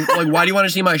 Like why do you want to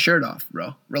see my shirt off,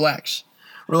 bro? Relax.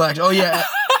 Oh yeah.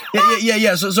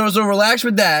 Yeah. So relax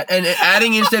with that and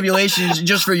adding in stipulations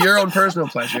just for your own personal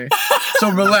pleasure.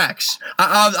 So relax.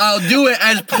 I'll do it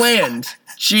as planned.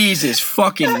 Jesus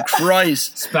fucking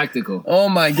Christ. Spectacle. Oh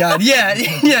my God. Yeah,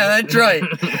 that's right.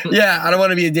 Yeah, I don't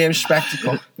want to be a damn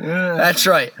spectacle. That's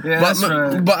right. Yeah, that's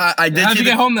right. But I did How'd see you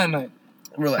get home that night?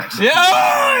 Relax.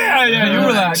 Yeah, you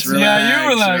relax. Yeah, you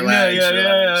relax.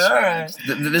 Yeah. All right.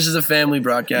 This is a family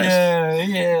broadcast. Yeah.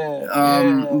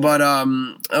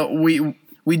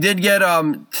 We did get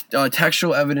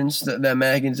textual evidence that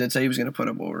Maggins did say he was going to put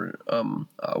up over he was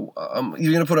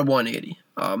going to put up 180.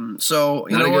 So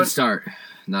you Not know a good what? start.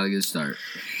 Not a good start.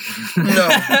 No,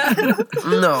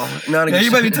 not a Yeah, good.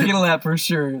 you might be taking a lap for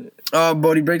sure.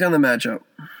 Bodie, break down the matchup.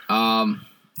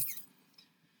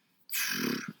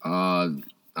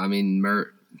 I mean,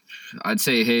 I'd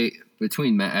say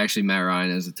between Matt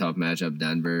Ryan is a tough matchup.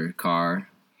 Denver, Carr,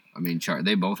 I mean,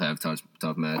 they both have tough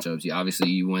matchups. Obviously,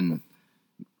 you win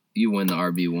the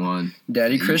RB1.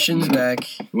 Daddy Christian's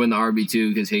back. You win the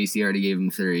RB2 because Hasty already gave him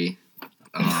 3.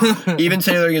 Even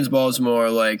Taylor against Baltimore,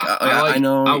 I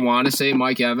know. I want to say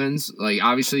Mike Evans.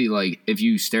 Obviously, if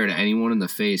you stared at anyone in the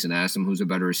face and asked them who's a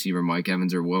better receiver, Mike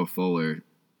Evans or Will Fuller,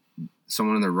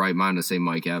 someone in their right mind would say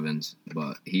Mike Evans.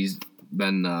 But he's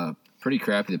been pretty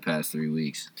crappy the past 3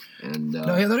 weeks. And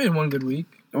no, he had one good week.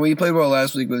 Well, he played well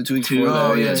last week, but the 2 weeks before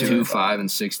that, 2, 5,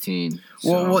 and 16.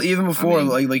 Well, even before,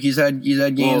 he's had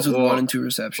games with 1 and 2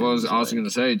 receptions. Well, I was also going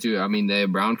to say too. I mean, they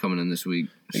have Brown coming in this week,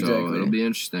 so it'll be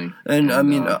interesting. And I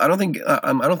mean, I don't think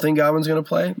Godwin's going to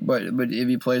play, but if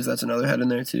he plays, that's another head in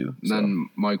there too. So. Then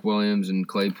Mike Williams and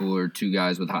Claypool are 2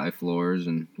 guys with high floors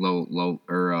and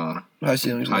high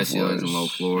ceilings and low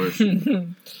floors.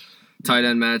 Tight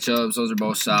end matchups; those are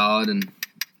both solid, and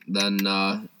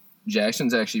then.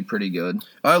 Jackson's actually pretty good.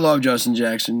 I love Justin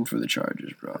Jackson for the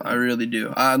Chargers, bro. I really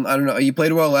do. I don't know. He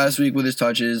played well last week with his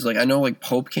touches. I know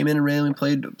Pope came in and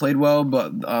randomly played well,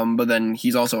 but then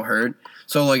he's also hurt.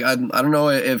 So I don't know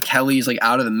if Kelly's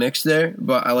out of the mix there,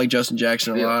 but I like Justin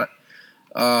Jackson a lot.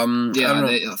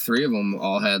 3 of them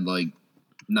all had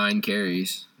 9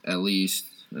 carries at least,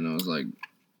 and I was I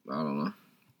don't know.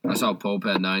 I saw Pope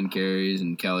had 9 carries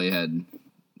and Kelly had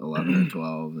 11 or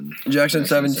 12, and Jackson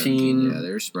 17. Yeah,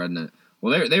 they were spreading it.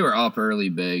 Well, they were up early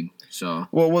big, so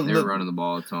they were running the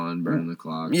ball a ton, burning the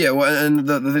clock. Yeah, well, and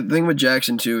the thing with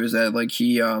Jackson too is that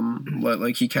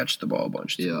he catches the ball a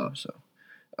bunch too. Yeah. So,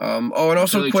 and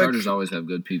also quick. Chargers always have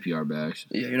good PPR backs.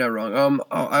 Yeah, you're not wrong.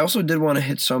 I also did want to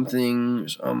hit something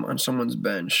on someone's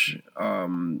bench.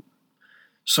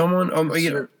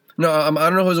 Sure. No, I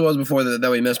don't know who it was before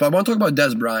that we missed, but I want to talk about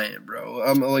Dez Bryant, bro.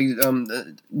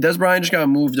 Dez Bryant just got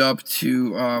moved up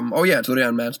to it's literally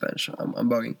on Matt's bench. I'm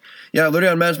bugging. Yeah,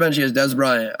 literally on Matt's bench he has Dez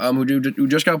Bryant, who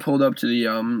just got pulled up to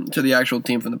the actual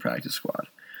team from the practice squad.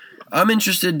 I'm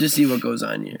interested to see what goes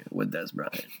on here with Dez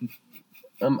Bryant.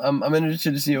 I'm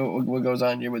interested to see what goes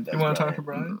on here with Dez. You want to talk to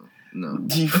Brian? No.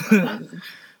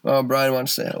 Brian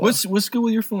wants to say hello. What's good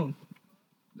with your phone?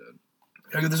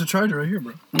 There's a charger right here,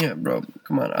 bro. Yeah, bro.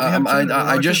 Come on.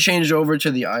 I just changed over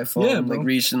to the iPhone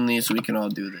recently, so we can all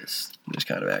do this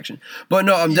kind of action. But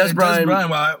no, Dez Bryant.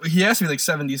 Well, he has to be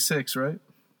 76, right?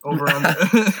 Over on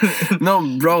the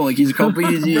No, bro. He's a couple.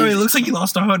 Bro, he looks like he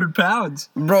lost 100 pounds.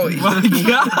 Bro, my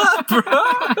God,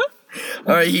 bro.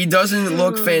 All right, he doesn't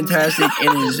look fantastic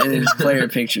in his player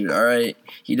picture. All right,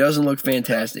 he doesn't look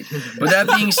fantastic. But that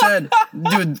being said,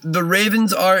 dude, the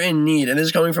Ravens are in need, and this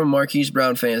is coming from Marquise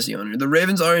Brown, fantasy owner. The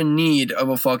Ravens are in need of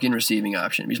a fucking receiving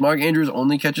option because Mark Andrews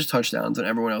only catches touchdowns and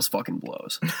everyone else fucking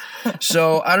blows.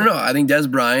 So I don't know. I think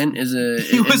Dez Bryant is a.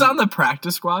 He was on the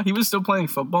practice squad. He was still playing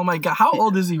football. My God, how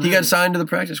old is he? Really? He got signed to the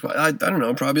practice squad. I don't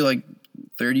know, probably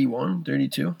 31,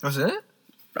 32. Was it?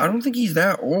 I don't think he's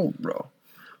that old, bro.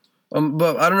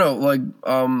 But I don't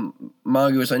know,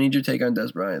 Mongoose, I need your take on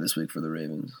Dez Bryant this week for the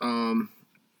Ravens.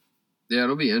 Yeah,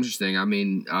 it'll be interesting. I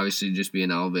mean, obviously, just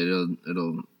being elevated,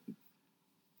 it'll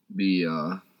be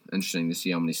interesting to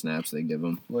see how many snaps they give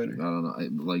him. Later. I don't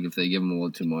know. If they give him a little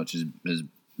too much, his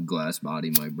glass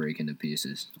body might break into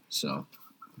pieces. So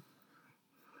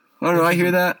I don't know. I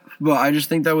hear that, but I just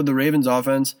think that with the Ravens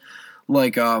offense.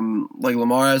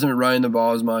 Lamar hasn't been running the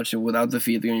ball as much, and without the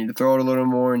feet, they're going to need to throw it a little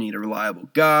more. Need a reliable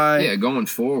guy. Yeah, going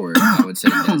forward, I would say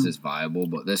Dez is viable,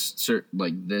 but this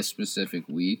specific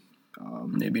week,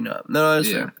 maybe not. No, that's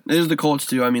fair. It is the Colts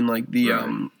too. I mean,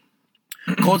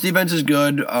 Colts defense is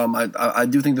good. I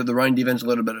do think that the running defense is a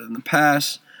little better than the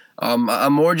pass.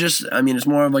 I'm more just. I mean, it's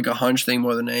more of a hunch thing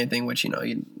more than anything, which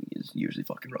he's usually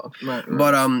fucking wrong. Right.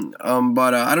 But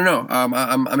I don't know.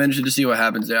 I'm interested to see what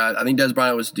happens there. I think Dez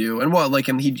Bryant was due, and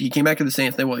he came back to the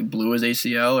Saints. They blew his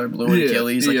ACL or blew his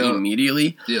Achilles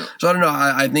immediately. Yeah. So I don't know.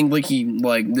 I think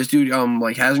this dude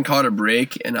hasn't caught a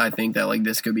break, and I think that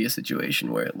this could be a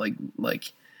situation where they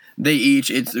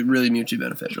it's really mutually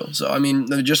beneficial. So, I mean,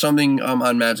 just something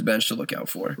on Matt's bench to look out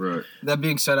for. Right. That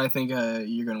being said, I think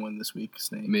you're going to win this week,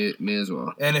 Snake. Me as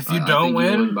well. And if you don't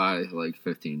win... you win by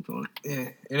 15, 20. Yeah.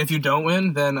 And if you don't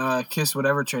win, then kiss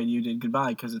whatever trade you did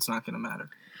goodbye because it's not going to matter.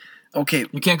 Okay.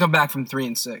 You can't come back from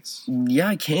 3-6. Yeah,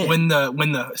 I can. When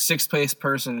the sixth place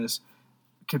person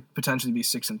could potentially be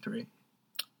 6-3.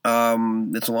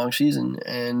 It's a long season,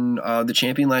 and the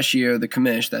champion last year, the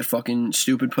commish, that fucking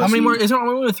stupid pussy. How many more? Isn't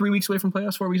it 3 weeks away from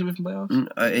playoffs? 4 weeks away from playoffs?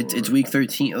 It's week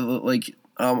 13.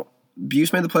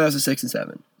 Buse made the playoffs at 6 and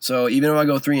 7. So even if I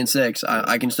go 3 and 6,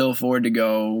 I can still afford to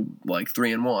go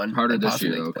 3 and 1. Harder this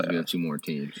year though, because we have 2 more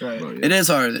teams. Right. But, yeah. It is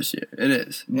harder this year. It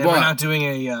is. And we're not doing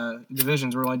a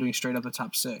divisions. We're only doing straight up the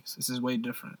top 6. This is way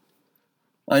different.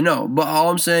 I know, but all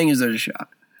I'm saying is there's a shot.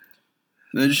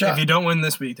 There's a shot. If you don't win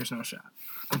this week, there's no shot.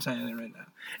 I'm saying it right now.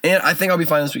 And I think I'll be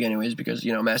fine this week anyways because,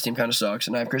 Matt's team kind of sucks,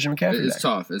 and I have Christian McCaffrey It's back.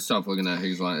 tough. It's tough looking at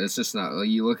his line. It's just not like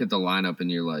you look at the lineup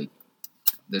and you're like,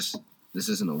 this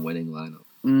isn't a winning lineup.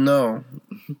 No.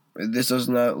 This does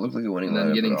not look like a winning And then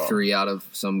lineup getting at all. 3 out of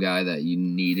some guy that you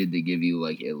needed to give you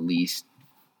like at least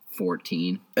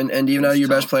 14. And even That's out your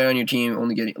best tough. player on your team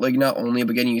only getting, like, not only,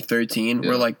 but getting you 13, Yeah.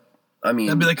 we're like, I mean.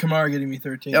 That'd be like Kamara getting me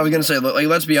 13. I was going to say, like,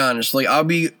 let's be honest. Like, I'll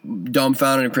be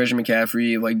dumbfounded if Christian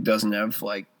McCaffrey, like, doesn't have,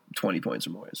 like, 20 points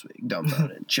or more this week.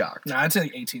 Dumbfounded. Shocked. Nah, I'd say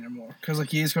like 18 or more. Because like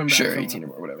he's coming back. Sure, from, 18 or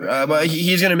more, whatever. But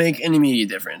he's going to make an immediate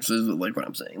difference, is like what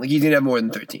I'm saying. Like, he's going to have more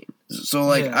than 13. So,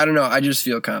 like, Yeah. I don't know. I just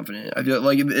feel confident. I feel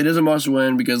like it is a must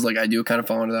win because, like, I do kind of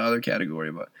fall into that other category,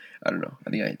 but I don't know. I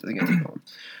think I take it home.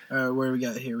 Where do we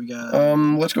got here? We got.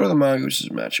 Let's go to the Mongooses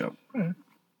matchup. Alright.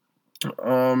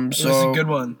 So this is a good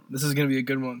one. This is gonna be a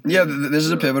good one. Yeah, this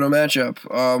is a pivotal matchup.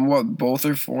 What, both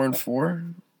are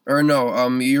 4-4? Or no,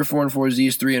 you're 4-4,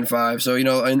 Z's 3-5. So,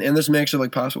 in this mix of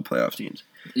like possible playoff teams.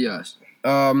 Yes.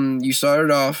 You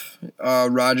started off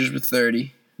Rodgers with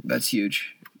 30. That's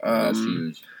huge. That's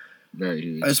huge. Very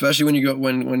huge. Especially when you got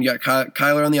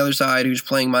Kyler on the other side, who's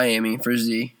playing Miami for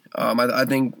Z. I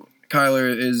think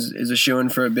Kyler is a shoo-in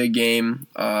for a big game.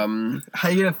 How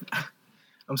you gonna?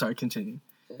 I'm sorry. Continue.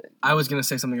 I was gonna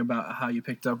say something about how you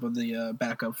picked up with the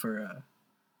backup for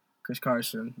Chris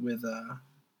Carson with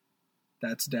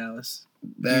that's Dallas.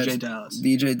 DJ Dallas.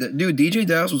 DJ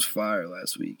Dallas was fire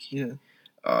last week. Yeah.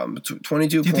 22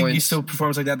 Do you points. think he still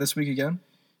performs like that this week again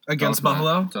against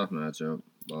Buffalo? Tough matchup.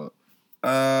 But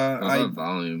I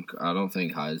volume. I don't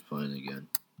think Hyde's playing again.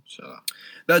 So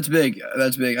that's big.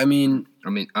 That's big. I mean,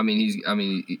 he's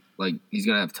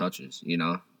gonna have touches.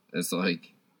 It's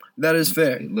like that is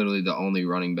fair. literally the only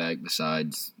running back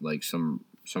besides like some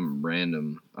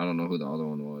random. I don't know who the other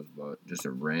one was, but just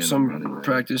a random running Some back.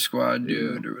 practice squad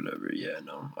dude or whatever. Yeah,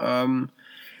 no.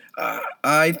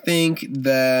 I think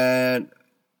that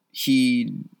I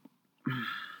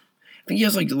think he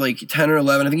has like 10 or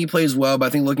 11. I think he plays well, but I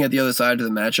think looking at the other side of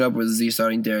the matchup with Z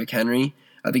starting Derrick Henry,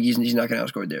 I think he's not going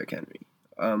to outscore Derrick Henry.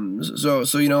 I'm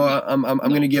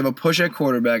going to give a push at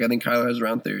quarterback. I think Kyler has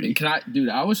around 30. Dude,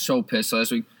 I was so pissed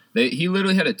last week. He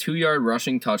literally had a 2-yard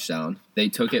rushing touchdown. They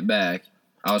took it back.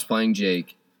 I was playing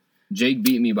Jake. Jake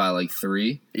beat me by like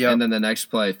 3. Yep. And then the next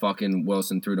play, fucking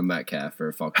Wilson threw to Metcalf for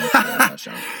a fucking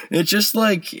touchdown. It just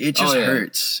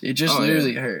hurts. It just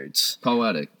literally hurts.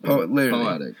 Poetic. Literally.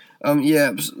 Poetic.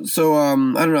 Yeah. So I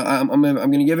don't know. I'm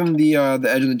gonna give him the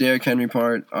edge of the Derrick Henry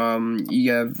part.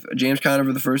 You have James Conner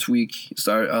for the first week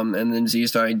start. And then Z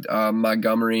starting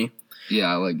Montgomery.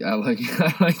 Yeah, I like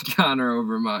Connor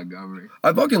over Montgomery.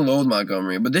 I fucking loathe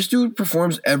Montgomery, but this dude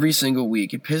performs every single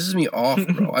week. It pisses me off,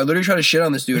 bro. I literally try to shit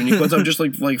on this dude, and he puts up just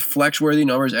like flex worthy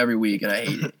numbers every week, and I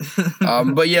hate it.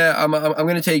 But yeah, I'm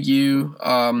gonna take you.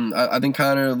 I think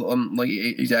Connor, like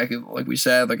exactly like we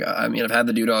said, like I've had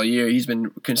the dude all year. He's been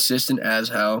consistent as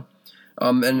hell.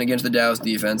 And against the Dallas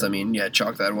defense,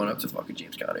 chalk that one up to fucking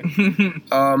James Conner. We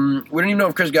don't even know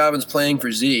if Chris Godwin's playing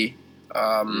for Z.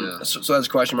 So that's a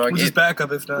question mark. Which is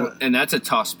backup if not. And that's a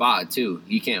tough spot too.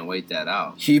 He can't wait that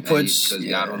out. He puts because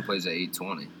Godwin plays at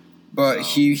 820. But So.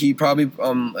 he probably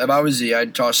if I was Z,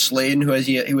 I'd toss Slayton, who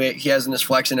he has in his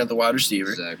flex in at the wide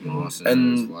receiver. Zach Moss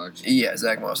And his flex, yeah,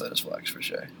 Zach Moss at his flex for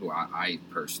sure. who I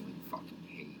personally fucking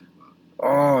hate. But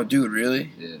Oh, dude,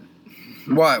 really? yeah,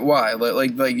 Why?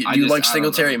 Like do you I like don't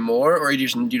Singletary know. more, or you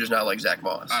just not like Zach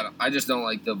Moss? I just don't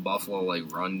like the Buffalo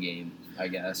like run game. I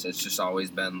guess it's just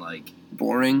always been like,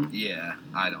 Boring. yeah,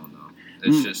 I don't know.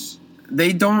 It's just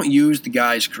They don't use the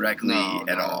guys correctly No,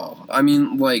 at no. all.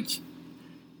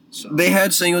 so. They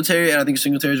had Singletary, and I think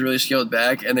Singletary's really scaled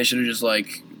back, and they should have just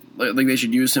like they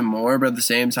should use him more. But at the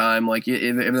same time, like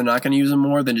if they're not going to use him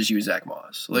more, then just use Zach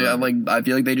Moss. Right. I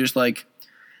feel like they just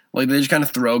they just kind of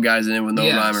throw guys in with no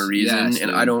Yes, rhyme or reason, yes, and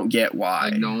dude. I don't get why.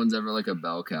 Like no one's ever like a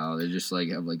bell cow. They just like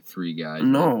have like 3 guys.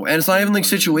 No, and it's not even like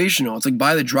situational. It's like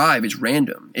by the drive. It's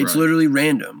random. It's Right. literally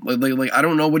random. Like I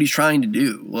don't know what he's trying to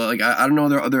do. Like I don't know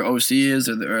who their OC is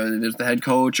or there's the head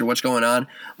coach or what's going on.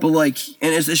 But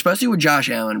and it's especially with Josh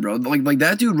Allen, bro. Like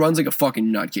that dude runs like a fucking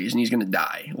nutcase and he's gonna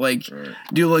die. Like Right.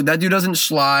 dude, like that dude doesn't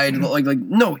slide. Like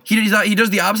no, he does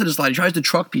the opposite of slide. He tries to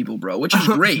truck people, bro, which is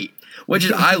great.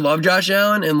 I love Josh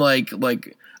Allen and like.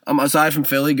 Aside from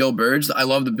Philly, go Birds. I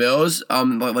love the Bills.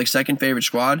 Like second favorite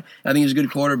squad. I think he's a good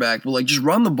quarterback. But just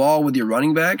run the ball with your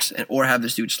running backs, or have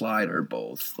this dude slide, or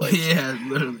both. Yeah,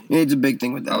 literally. It's a big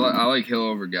thing with that. I like Hill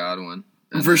over Godwin.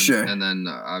 For sure. And then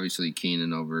obviously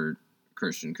Keenan over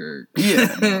Christian Kirk.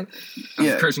 Yeah,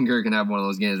 yeah. Christian Kirk can have one of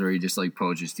those games where he just like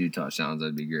poaches 2 touchdowns.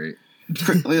 That'd be great.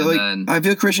 then- I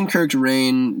feel Christian Kirk's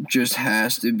reign just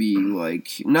has to be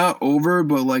like not over,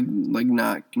 but like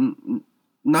not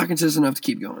consistent enough to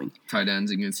keep going. Tight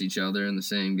ends against each other in the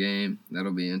same game.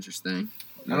 That'll be interesting.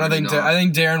 I think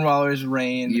Darren Waller's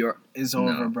reign is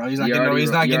over, no. bro. He's not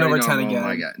getting over 10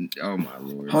 again. Oh my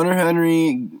lord. Hunter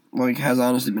Henry has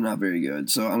honestly been not very good,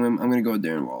 so I'm gonna go with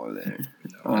Darren Waller there.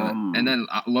 And then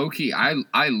low key,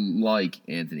 I like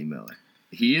Anthony Miller.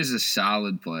 He is a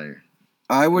solid player.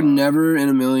 I would never in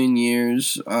a million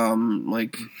years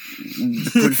put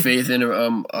faith in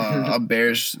a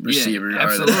Bears receiver. Yeah,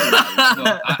 absolutely.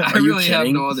 I really have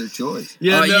no other choice.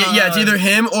 Yeah, it's either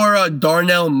him or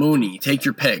Darnell Mooney. Take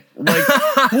your pick. Like,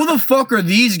 who the fuck are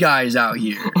these guys out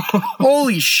here?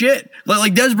 Holy shit!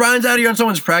 Like Des Bryant's out here on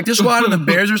someone's practice squad, and the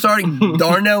Bears are starting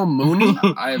Darnell Mooney.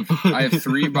 I have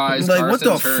 3 buys. Like, what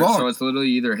the hurt, fuck? So it's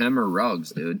literally either him or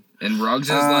Ruggs, dude. And Ruggs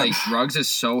is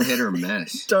so hit or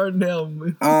miss. Darnell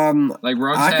Mooney. Like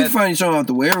Ruggs I can find you something off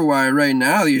the waiver wire right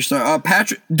now that you're starting.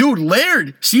 Patrick, dude,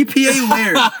 Laird, CPA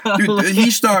Laird, dude,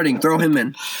 he's starting. Throw him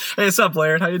in. Hey, what's up,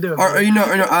 Laird? How you doing?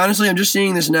 Honestly, I'm just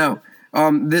seeing this now.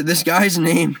 This guy's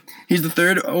name, he's the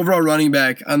 3rd overall running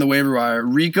back on the waiver wire.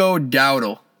 Rico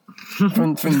Dowdle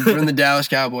from the Dallas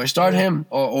Cowboys. Start him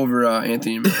over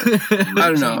Anthony Miller.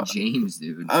 I don't know. James,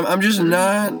 dude. I'm just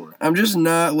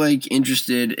not like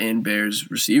interested in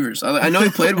Bears receivers. I know he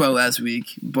played well last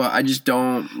week, but I just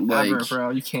don't like. Never, bro.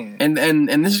 You can't.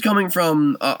 And this is coming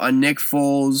from a Nick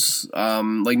Foles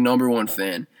 #1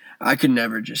 fan. I could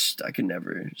never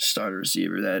start a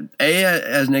receiver that A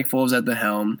has Nick Foles at the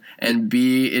helm and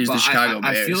B is the Chicago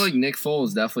Bears. I feel like Nick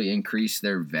Foles definitely increased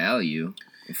their value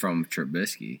from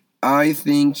Trubisky. I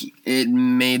think it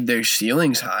made their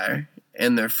ceilings higher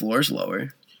and their floors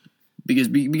lower.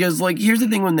 Because like here's the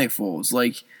thing with Nick Foles,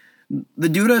 like the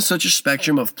dude has such a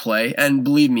spectrum of play, and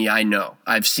believe me, I know.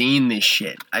 I've seen this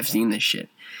shit.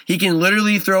 He can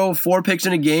literally throw 4 picks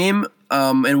in a game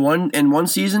in one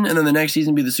season, and then the next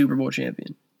season be the Super Bowl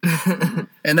champion.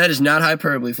 And that is not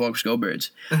hyperbole, folks. Go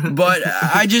Birds. But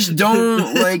I just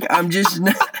don't like. Go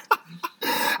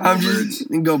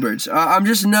Birds. I'm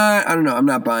just not. I don't know. I'm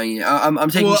not buying it. I'm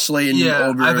taking Slayton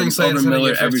over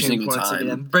Miller every single time.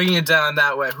 Again. Bringing it down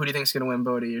that way. Who do you think is going to win,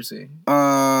 Bodie or Z?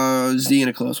 Z in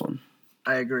a close one.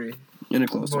 I agree. In a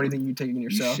close one. What do you think you're taking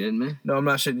yourself? You shitting me? No, I'm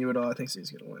not shitting you at all. I think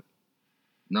Z's going to win.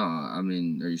 No, I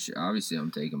mean, obviously I'm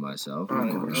taking myself.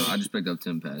 I just picked up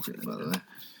Tim Patrick, by the way.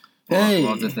 Hey.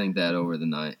 We'll have to think that over the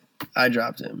night. I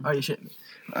dropped him. Oh, you shitting me?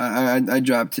 I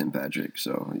dropped Tim Patrick,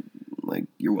 so like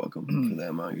you're welcome for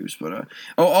that, Mongoose. But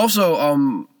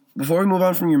also, before we move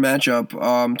on from your matchup,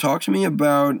 talk to me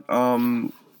about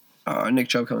Nick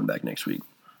Chubb coming back next week.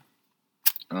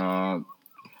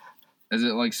 Is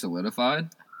it like solidified?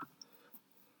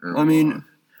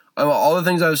 All the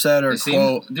things I've said are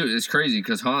dude, it's crazy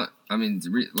because Hunt. I mean,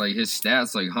 like his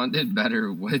stats, like Hunt did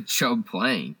better with Chubb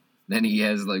playing than he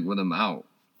has like with him out.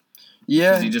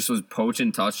 Yeah, he just was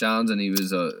poaching touchdowns and he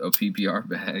was a PPR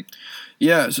bag.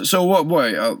 Yeah. So what?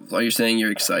 Boy, are you saying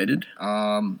you're excited?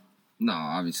 No,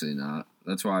 obviously not.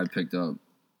 That's why I picked up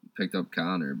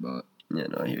Connor. But yeah,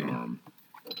 no, I hear you.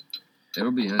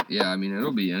 It'll be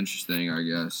interesting. I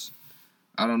guess.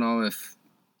 I don't know if.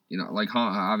 Like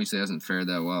Hunt obviously hasn't fared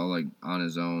that well, like on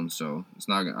his own, so it's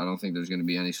not. I don't think there's going to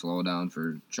be any slowdown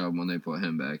for Chubb when they put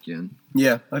him back in.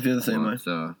 Yeah, I feel the same way.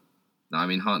 I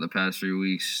mean, Hunt the past 3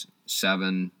 weeks,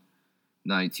 7,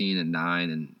 19, and 9,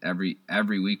 and every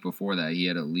week before that he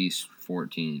had at least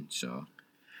 14. So,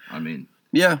 I mean,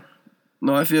 yeah,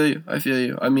 no, I feel you.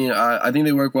 I mean, I think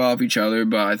they work well off each other,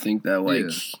 but I think that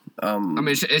I mean,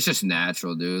 it's just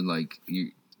natural, dude. Like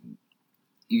you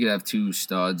could have 2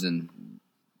 studs and.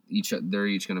 They're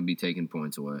each going to be taking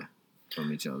points away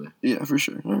from each other. Yeah, for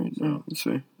sure. All right, that's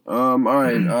fair. All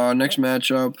right, next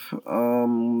matchup.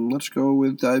 Let's go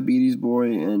with Diabetes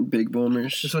Boy and Big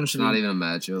Boomers. This one's not even a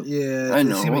matchup. Yeah, I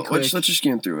know. Let's just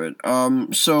scan through it.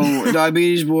 So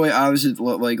Diabetes Boy, obviously,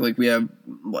 like we have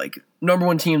like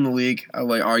 #1 team in the league.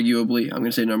 Arguably, I'm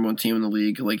gonna say #1 team in the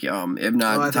league. Like, if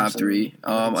not top 3.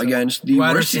 Against the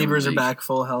wide worst receivers team in the are back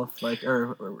full health. Like,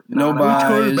 or no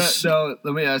buys. No,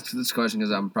 let me ask you this question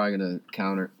because I'm probably gonna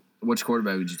counter. Which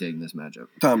quarterback would you take in this matchup?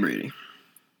 Tom Brady.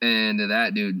 And to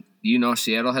that, dude,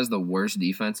 Seattle has the worst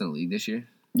defense in the league this year?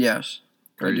 Yes.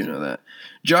 Crazy. I do know that.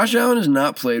 Josh Allen has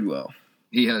not played well.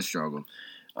 He has struggled.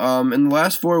 In the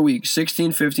last 4 weeks,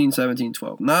 16, 15, 17,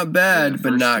 12. Not bad,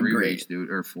 but not 3 great. Weeks, dude,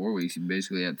 or 4 weeks, he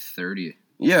basically had 30.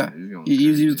 Yeah. He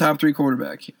was a top 3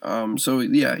 quarterback. So,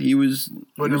 yeah, he was...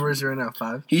 What number is he right now,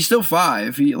 5? He's still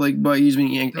 5, but he's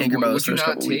being anchored by those first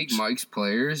couple weeks. Would you not take Mike's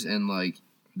players and, like,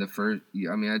 the first...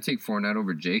 I mean, I'd take Fournette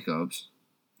over Jacobs.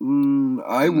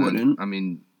 I wouldn't. I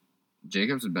mean,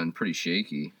 Jacobs has been pretty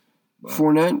shaky. But.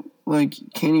 Fournette, like,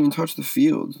 can't even touch the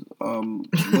field.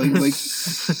 Like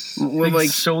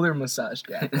shoulder massage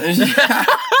guy.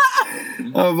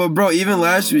 But bro, even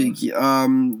last week,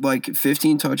 like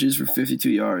 15 touches for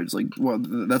 52 yards. Like, what?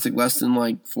 That's like less than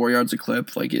like 4 yards a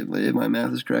clip. Like, if my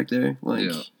math is correct there. Like,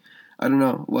 Yeah. I don't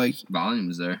know. Like,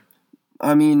 Volume's there.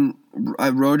 I mean,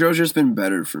 Rojo's just been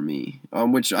better for me,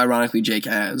 which ironically Jake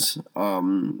has.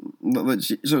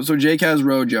 So Jake has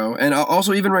Rojo, and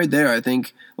also even right there, I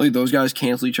think like those guys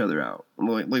cancel each other out.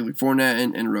 Like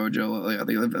Fournette and Rojo. Like, I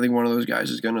think one of those guys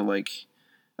is gonna like,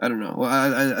 I don't know. Well,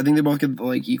 I think they both get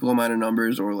like equal amount of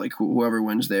numbers, or like whoever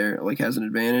wins there like has an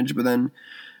advantage. But then,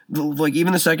 like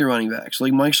even the second running backs,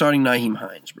 like Mike starting Nyheim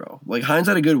Hines, bro. Like Hines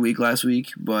had a good week last week,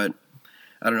 but.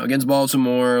 I don't know, against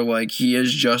Baltimore, like, he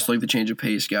is just, like, the change of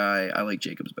pace guy. I like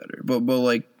Jacobs better. But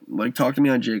like, talk to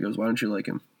me on Jacobs. Why don't you like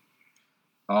him?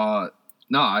 No,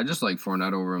 I just like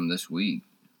Fournette over him this week.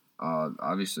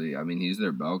 Obviously, I mean, he's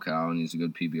their bell cow, and he's a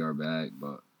good PPR back,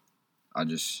 but I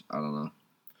don't know.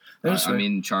 I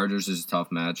mean, Chargers is a tough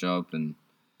matchup, and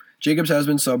Jacobs has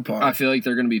been subpar. I feel like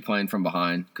they're going to be playing from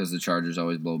behind because the Chargers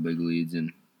always blow big leads,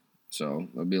 and so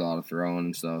there'll be a lot of throwing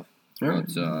and stuff. Right.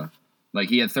 But, like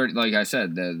he had 30, like I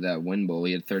said, that win bowl,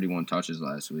 he had 31 touches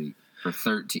last week for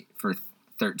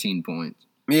 13 points.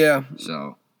 Yeah.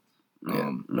 So,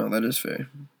 no, that is fair.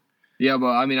 Yeah,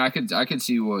 but I mean, I could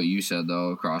see what you said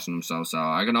though, crossing themselves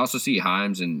out. I can also see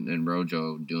Himes and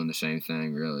Rojo doing the same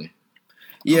thing, really.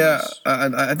 Yeah,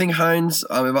 I think Hines.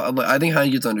 I think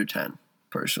Hines gets under 10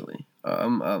 personally.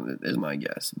 Is my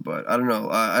guess, but I don't know.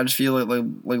 I just feel like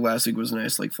last week was a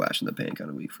nice like flash in the pan kind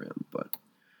of week for him, but.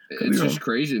 It's just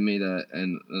crazy to me that,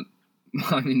 and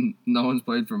I mean, no one's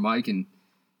played for Mike, and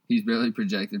he's barely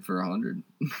projected for 100.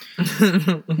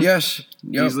 Yes,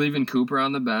 yep. He's leaving Cooper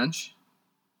on the bench,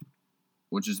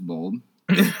 which is bold.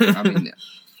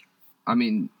 I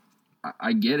mean,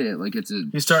 I get it. Like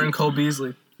he's starting Cole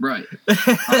Beasley, right?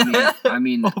 I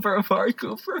mean, over Amari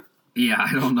Cooper. Yeah,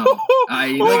 I don't know.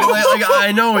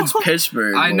 I know it's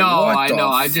Pittsburgh. I know. I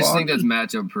Fuck? just think that's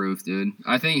matchup proof, dude.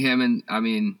 I think him and I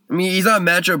mean he's not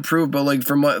matchup proof, but like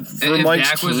for Mike's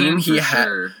team, he had.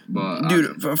 Sure,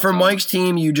 dude, for Mike's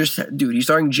team, he's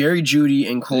starting Jerry Jeudy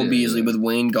and Cole Beasley with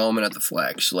Wayne Gallman at the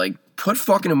flex. Like, put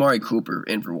fucking Amari Cooper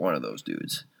in for one of those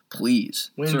dudes,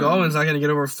 please. Wayne Gallman's not gonna get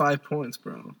over 5 points,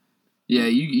 bro. Yeah,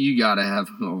 you gotta have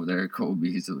him over there, Cole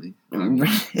Beasley. I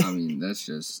mean, that's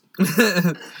just.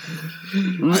 Beasley,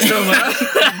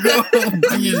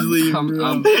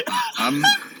 bro. I'm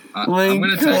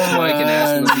gonna text Mike and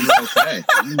ask him if he's okay,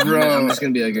 bro. I'm just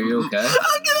gonna be like, "Are you okay?"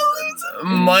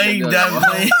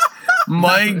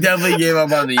 Mike definitely gave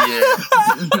up on the year.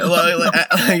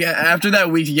 like after that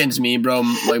week against me, bro.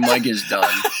 Like Mike is done.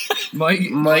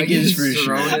 Mike is for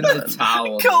sure throwing in the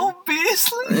towel. Cole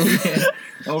Beasley.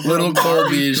 Little Cole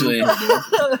Beasley. You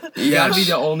gotta be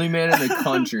the only man in the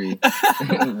country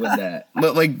with that.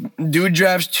 But like, dude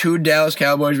drafts 2 Dallas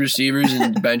Cowboys receivers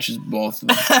and benches both of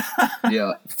them.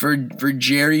 Yeah. For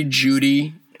Jerry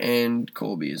Jeudy and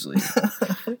Cole Beasley.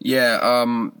 Yeah,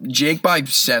 Jake by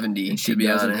 70, to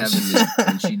be honest.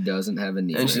 And she doesn't have a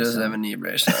knee brace. And she doesn't have a knee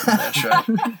brace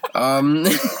on.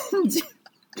 That's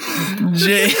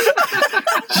right.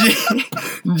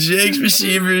 Jake's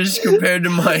receivers compared to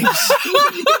Mike's.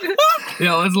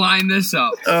 Yo, let's line this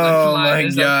up. Oh my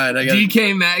god! I got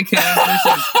DK Metcalf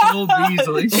versus Cole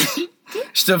Beasley.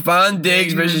 Stephon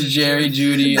Diggs versus Jerry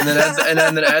Jeudy, and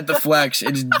then at the flex,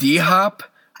 it's D-Hop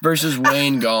versus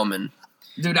Wayne Gallman.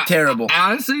 Dude, terrible.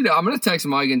 Honestly, I'm gonna text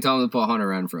Mike and tell him to put Hunter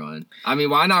Renfrow in. I mean,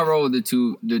 why not roll with the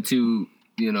two, the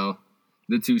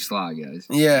two slot guys?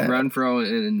 Yeah, Renfrow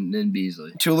and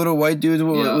Beasley. 2 little white dudes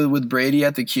with Brady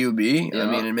at the QB. Yeah. I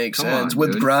mean, it makes sense.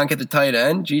 With Gronk at the tight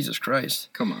end, Jesus Christ.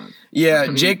 Come on. Yeah,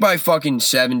 Jake by fucking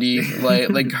 70,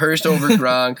 like Hurst over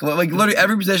Gronk, like literally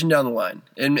every position down the line,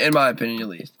 in my opinion at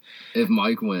least. If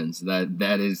Mike wins,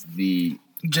 that is the.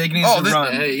 Jake needs to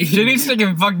run. Jake needs to take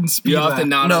a fucking speed. You have to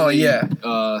not only,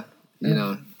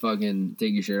 fucking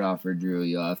take your shirt off for Drew.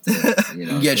 You'll have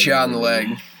to, get shot in the leg.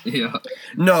 Yeah.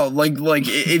 No, like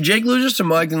if Jake loses to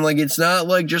Mike, then like it's not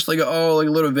like just like a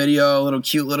little video, a little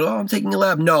cute little I'm taking a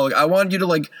lap. No, like, I wanted you to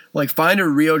like find a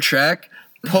real track,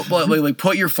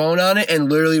 put your phone on it and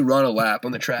literally run a lap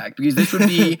on the track, because this would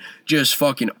be just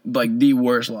fucking like the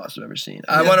worst loss I've ever seen.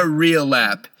 I want a real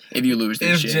lap. If you lose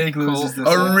this shit. If Jake loses this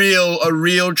a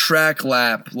real track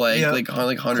lap, like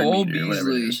 100 Cole meters,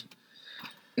 whatever it is.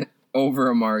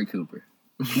 Over Amari Cooper.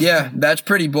 Yeah, that's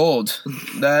pretty bold.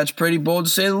 That's pretty bold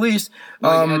to say the least.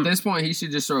 At this point, he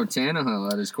should just throw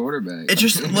Tannehill at his quarterback. It's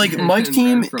just like Mike's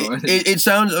team. It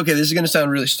sounds okay. This is going to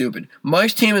sound really stupid.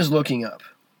 Mike's team is looking up.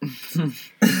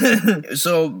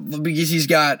 So because he's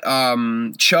got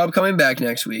Chubb coming back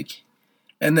next week,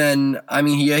 and then I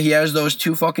mean he has those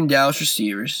two fucking Dallas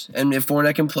receivers, and if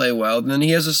Fournette can play well, then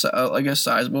he has a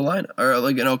sizable lineup or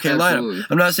like an okay lineup.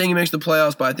 I'm not saying he makes the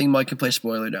playoffs, but I think Mike can play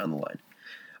spoiler down the line.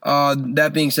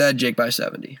 That being said, Jake by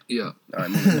 70. Yeah. All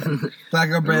right,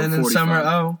 Blackout Brandon and Summer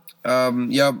O.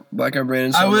 Yep, Blackout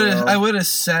Brandon. Summer I would have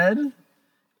said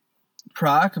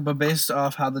Proc, but based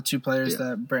off how the two players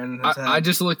that Brandon has had. I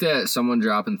just looked at someone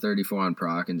dropping 34 on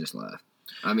Proc and just laughed.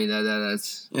 I mean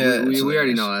that's we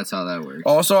already know that's how that works.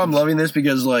 Also, I'm loving this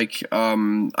because like I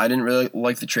didn't really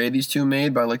like the trade these two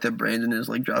made, but I like that Brandon is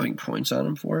like dropping points on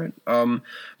him for it.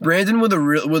 Brandon with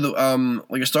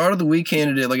a start of the week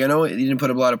candidate. Like I know he didn't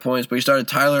put up a lot of points, but he started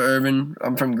Tyler Ervin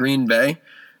from Green Bay,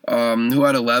 who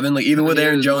had 11. Like even with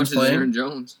Aaron Jones playing, Aaron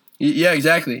Jones. Yeah,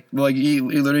 exactly. Like he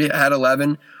literally had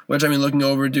 11. Which I mean, looking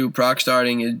over to Proc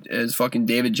starting is fucking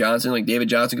David Johnson. Like David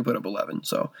Johnson could put up 11.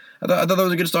 So I thought that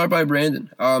was a good start by Brandon.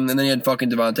 And then he had fucking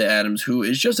Devontae Adams, who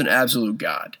is just an absolute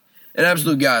god.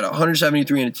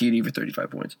 173 and a TD for 35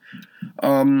 points.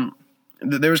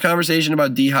 There was conversation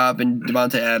about D-Hop and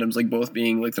Devontae Adams, like both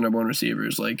being like the number one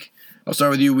receivers. Like I'll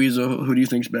start with you, Weasel. Who do you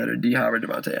think's better, D-Hop or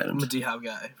Devontae Adams? I'm a D-Hop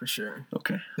guy for sure.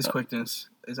 Okay. His quickness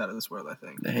is out of this world. I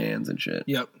think the hands and shit.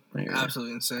 Yep,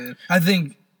 absolutely insane. I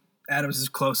think Adams is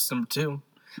close to number 2.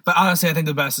 But honestly, I think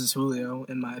the best is Julio,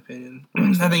 in my opinion.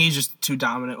 I think he's just too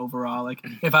dominant overall. Like,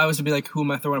 if I was to be like, who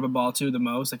am I throwing up a ball to the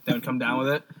most, like, that would come down with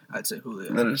it, I'd say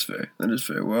Julio. That is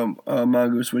fair. Well,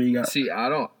 Mongoose, what do you got? See, I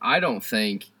don't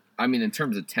think, I mean, in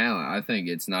terms of talent, I think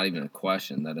it's not even a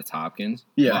question that it's Hopkins.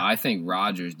 Yeah. But I think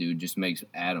Rodgers, dude, just makes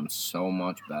Adams so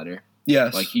much better.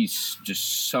 Yes. Like, he's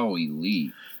just so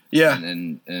elite. Yeah.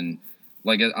 And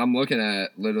like, I'm looking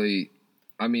at literally,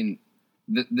 I mean,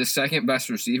 the second best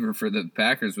receiver for the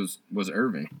Packers was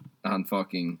Irving on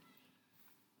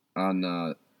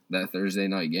that Thursday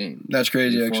night game. That's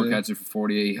crazy, actually. 4 catches for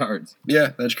 48 yards.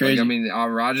 Yeah, that's crazy. Like, I mean,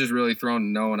 Rodgers really throwing to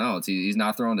no one else. He's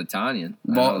not throwing to Tanyan.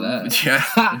 I know that.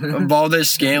 Yeah.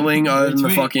 Valdez-Scantling, other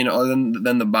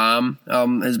than the bomb,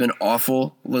 has been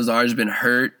awful. Lazard's been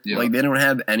hurt. Yep. Like, they don't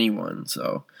have anyone,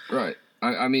 so. Right.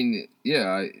 I mean,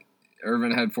 yeah,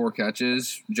 Irvin had 4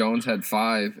 catches. Jones had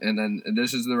 5. And then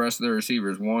this is the rest of the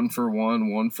receivers. 1 for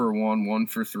 1, 1 for 1, 1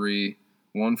 for 3,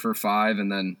 1 for 5,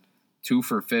 and then 2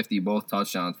 for 50, both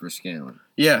touchdowns for Scantling.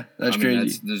 Yeah, that's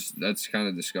crazy. That's kind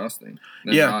of disgusting.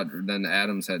 Then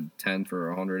Adams had 10 for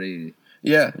 180.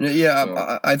 Yeah.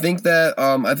 So, I think that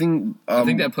I think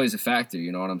that plays a factor.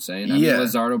 You know what I'm saying? I mean,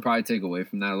 Lazard will probably take away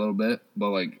from that a little bit, but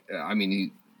like, I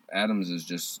mean, Adams is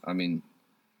just. I mean,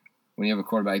 when you have a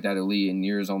quarterback that elite and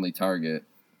you're his only target.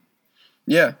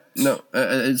 Yeah, no,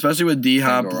 especially with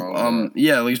D-Hop.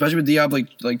 Especially with D-Hop,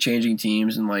 like changing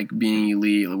teams and like being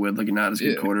elite with like a not as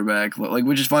good quarterback. Like,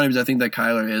 which is funny because I think that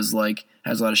Kyler has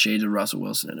a lot of shades of Russell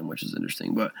Wilson in him, which is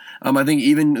interesting. But I think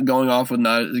even going off with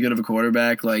not as good of a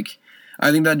quarterback, like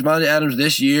I think that Devontae Adams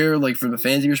this year, like from a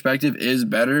fantasy perspective, is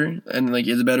better and like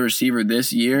is a better receiver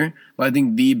this year. But I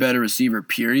think the better receiver,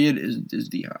 period, is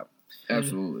D-Hop.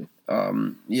 Absolutely.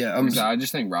 I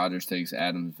just think Rodgers takes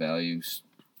Adams' values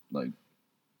like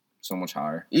so much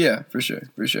higher. Yeah, for sure.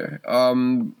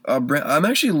 I'm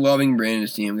actually loving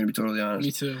Brandon's team. I'm gonna be totally honest.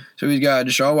 Me too. So he's got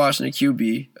Deshaun Watson at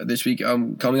QB this week.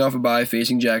 Coming off a bye,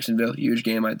 facing Jacksonville, huge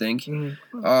game I think.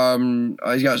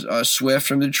 Mm-hmm. He's got Swift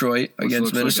from Detroit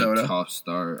against Minnesota. Like a tough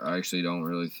start. I actually don't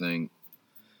really think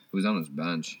who's on his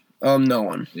bench. No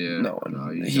one. Yeah. No one. No,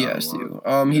 he has to.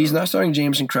 He's not starting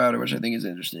Jameson Crowder, which I think is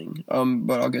interesting.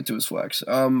 But I'll get to his flex.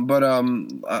 I don't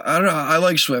know. I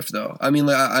like Swift though. I mean,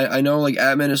 like, I know like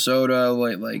at Minnesota,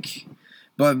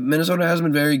 but Minnesota hasn't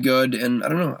been very good, and I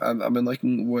don't know. I've been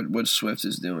liking what Swift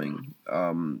is doing.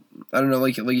 I don't know.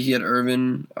 Like he had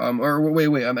Irvin.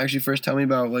 Wait. Actually, first tell me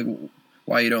about like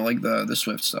why you don't like the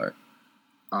Swift start.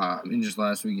 I mean, just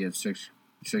last week he had six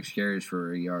carries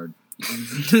for a yard.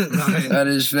 That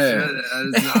is fair.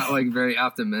 That is not like very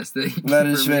optimistic. That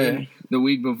is fair. Me. The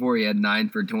week before he had 9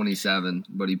 for 27,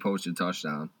 but he posted a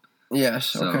touchdown. Yes.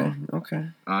 So, okay.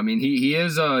 I mean, he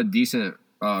is a decent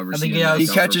receiver. I think he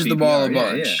catches the ball a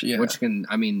bunch. Yeah. Which can,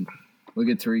 I mean, look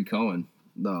at Tariq Cohen.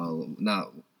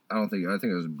 I think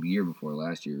it was a year before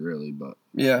last year, really, but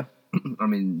yeah. I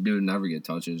mean, dude never get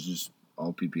touches, just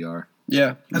all PPR.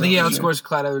 Yeah. I think he outscores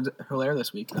Clyde Hilaire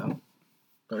this week, though.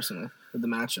 Personally, with the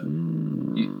matchup.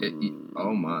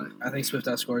 Oh my! I think Swift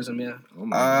outscores him. Yeah. Oh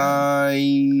my! God.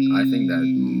 I think that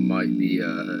might be.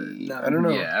 No, I don't know.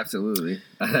 Yeah, absolutely.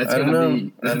 I don't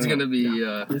know. That's gonna be.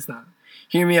 it's not.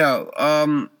 Hear me out.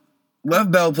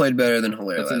 Lev Bell played better than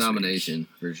Hilaire That's a last week. nomination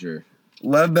for sure.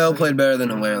 Lev Bell played better than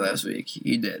Hilaire last week.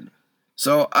 He did.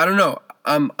 So I don't know.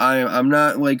 I'm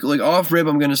not like off rip.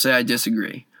 I'm gonna say I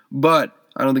disagree, but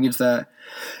I don't think it's that.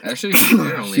 Actually,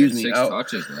 Hilaire only Excuse had me. 6 Oh.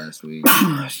 touches last week.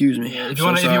 Excuse me. If I'm you so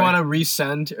want to, sorry.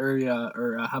 resend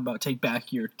or how about take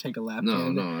back your take a lap? No,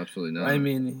 candidate? no, absolutely not. I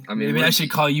mean, maybe we're- I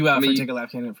should call you out I mean, for take a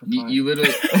lap candidate for You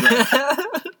literally.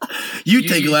 You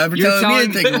take a lap for you're telling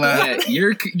me to take a lap.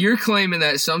 Yeah, you're claiming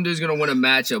that some dude's gonna win a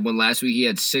matchup when last week he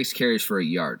had 6 carries for a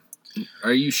yard.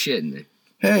 Are you shitting me?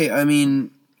 Hey, I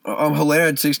mean, Hilaire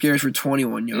had 6 carries for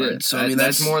 21 yards. Yeah, so I mean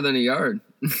that's more than a yard.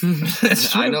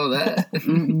 That's true. I know that.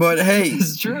 But hey,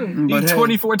 It's true. But He's hey.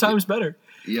 24 times better.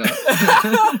 Yeah,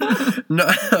 no,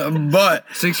 but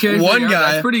 6 carries. One for a yard,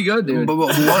 guy- that's pretty good, dude. but one,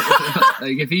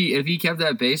 Like if he kept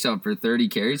that pace up for 30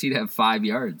 carries, he'd have 5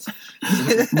 yards.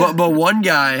 but one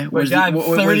guy But was God, was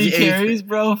 30 the eighth- carries,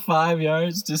 bro, 5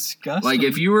 yards, disgusting. Like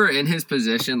if you were in his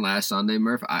position last Sunday,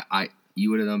 Murph,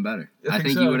 you would have done better. I I think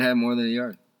think so. you would have had more than a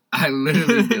yard. I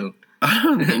literally do. I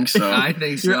don't think so. I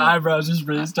think so. your eyebrows just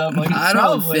raised up. Like I don't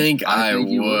probably. think I I think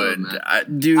you would. would,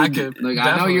 man. Dude, I could. Like I know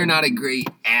Definitely. you're not a great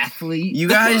athlete. you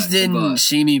guys but- didn't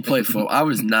see me play football. I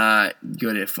was not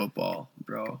good at football,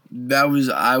 bro. I was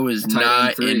Tight end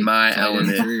not 3. in my Tight end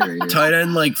element. 3 right here. Tight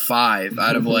end like 5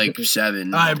 out of like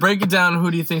 7. All right, break it down. Who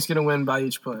do you think's gonna win by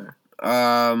each player?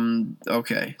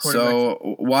 Okay.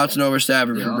 So Watson over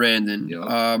Stafford for Yeah. Brandon.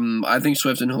 Yeah. I think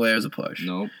Swift and Hilaire is a push.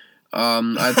 Nope.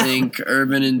 I think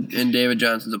Irvin and David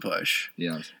Johnson's a push.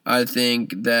 Yes. I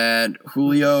think that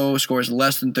Julio scores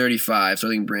less than 35, so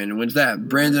I think Brandon wins that.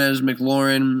 Brandon has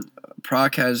McLaurin.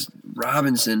 Proc has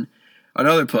Robinson.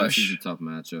 Another This is push. a tough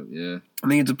matchup. Yeah. I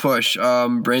think it's a push.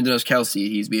 Brandon has Kelsey.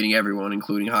 He's beating everyone,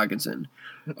 including Hawkinson.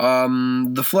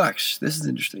 The flex. This is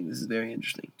interesting. This is very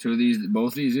interesting.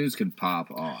 Both these dudes could pop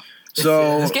off.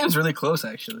 So This game's really close,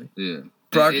 actually. Yeah.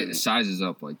 Brock- It sizes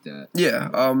up like that. yeah.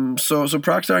 So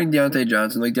Proc starting Deontay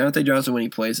Johnson. Like Deontay Johnson when he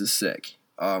plays is sick.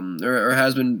 Or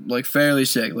has been like fairly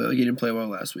sick. Like he didn't play well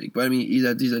last week. But I mean he's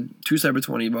had 2 separate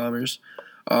 20 bombers.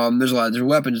 There's a lot of different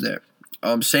weapons there.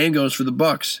 Same goes for the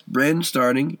Bucks. Brandon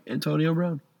starting Antonio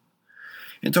Brown.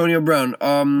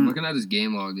 Looking at his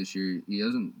game log this year, he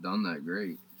hasn't done that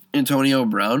great. Antonio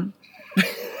Brown.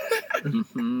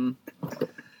 Mhm.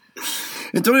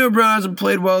 Antonio Brown hasn't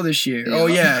played well this year. Yeah. Oh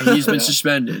yeah, he's been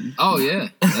suspended. Oh yeah,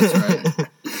 that's right.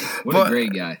 What But- a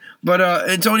great guy. But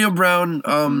Antonio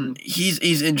Brown, he's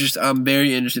interested. I'm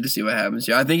very interested to see what happens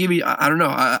here. I think I don't know.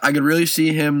 I could really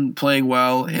see him playing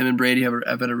well. Him and Brady have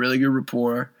had a really good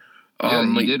rapport. Yeah, he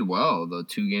like- did well the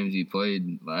 2 games he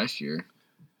played last year.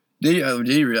 Did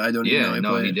he really? I don't even know. Yeah, no,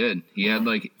 played. he did. He had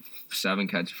like 7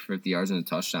 catches for 50 yards and a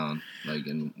touchdown, like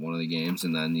in one of the games,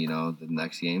 and then the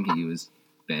next game he was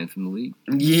banned from the league.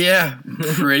 Yeah,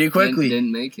 pretty quickly.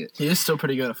 Didn't make it. He is still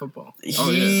pretty good at football.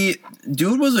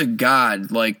 Dude was a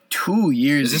god like 2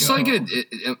 years Is this ago.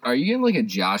 like are you getting like a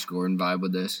Josh Gordon vibe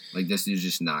with this? Like this dude's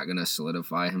just not gonna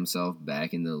solidify himself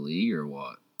back in the league or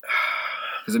what?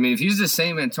 Because I mean, if he's the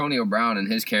same Antonio Brown and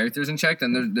his character's in check,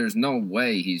 then there's no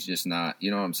way he's just not. You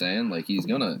know what I'm saying? Like he's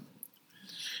gonna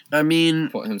I mean,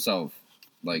 put himself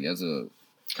like as a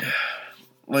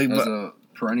but a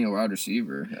perennial wide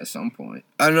receiver at some point.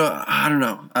 I don't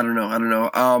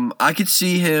know. I could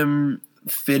see him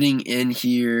fitting in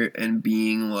here and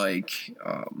being like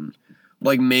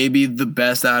maybe the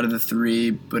best out of the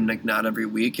 3, but like not every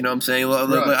week. You know what I'm saying?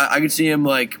 Like, I could see him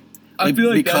like I feel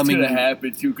like becoming. that's gonna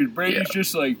happen too, because Brady's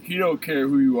just like he don't care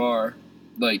who you are.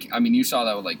 Like I mean, you saw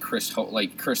that with like Chris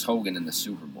Hogan in the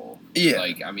Super Bowl. Yeah.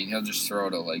 Like I mean, he'll just throw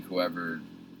to like whoever.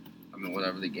 I mean,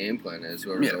 whatever the game plan is,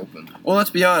 whoever's Yeah. open. Well, let's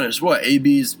be honest. What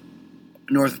AB's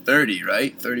north of 30,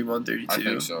 right? 31, 32. I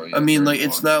think so. Yeah, I mean, like 31.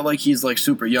 it's not like he's like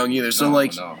super young either. So No,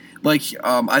 like no.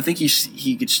 I think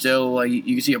he could still like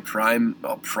you could see a prime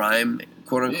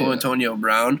quote unquote Yeah. Antonio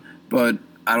Brown, but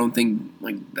I don't think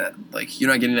like that like you're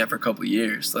not getting that for a couple of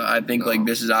years. So I think like No.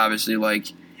 this is obviously like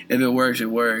if it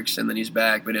works, and then he's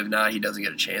back. But if not, he doesn't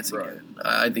get a chance Right. again.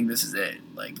 I think this is it.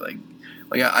 Like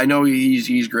I know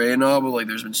he's great and all, but like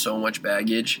there's been so much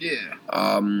baggage. Yeah.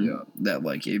 That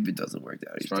like if it doesn't work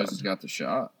out, he's Surprised tough. he's got the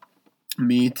shot.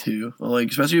 Me too. Well, like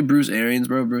especially with Bruce Arians,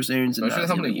 bro. Bruce Arians did Especially not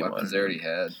how seem many like he weapons wanted they already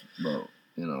had.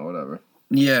 But whatever.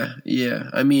 Yeah.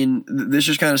 I mean, this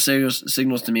just kind of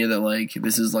signals to me that like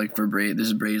this is like for Brady. This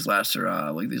is Brady's last hurrah.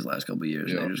 Like these last couple of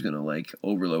years, Yeah. they're just gonna like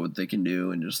overload what they can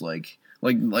do and just like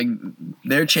like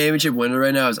their championship window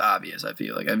right now is obvious. I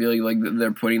feel like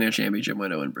they're putting their championship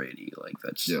window in Brady. Like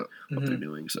that's what they're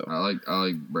doing. So I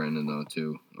like Brandon though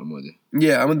too. I'm with you.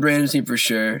 Yeah, I'm with Brandon's team for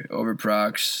sure over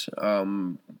Proc's.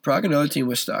 Proc another team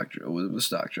with stock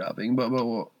dropping. But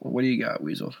what do you got,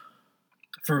 Weasel?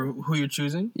 For who you're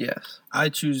choosing? Yes, I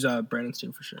choose Brandon's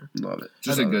team for sure. love it.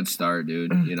 Just a good start,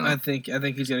 dude. You know, I think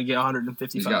he's gonna get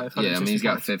 155. he's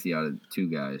got 50 out of 2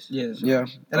 guys. Yeah. Yeah,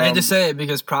 And I had to say it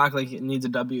because Proc needs a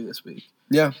W this week.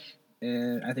 Yeah.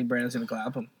 And I think Brandon's gonna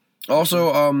clap him.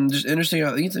 Also, just interesting.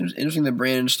 I think it's interesting that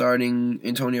Brandon's starting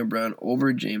Antonio Brown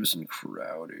over Jamison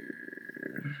Crowder.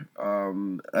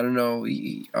 I don't know.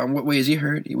 Wait, is he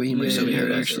hurt? He might still be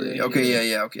hurt, actually. Okay,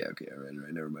 yeah. Okay. All right.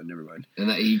 Never mind.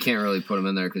 And he can't really put him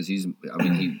in there because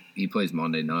he plays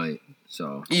Monday night.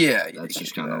 So that's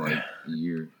just kind of like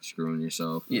you're screwing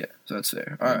yourself. Yeah, so that's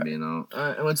fair. All right. Being out. All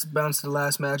right, and let's bounce to the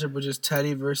last matchup, which is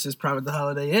Teddy versus Prime at the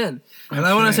Holiday Inn. And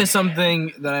I want to say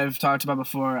something that I've talked about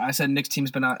before. I said Nick's team's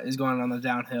is going on the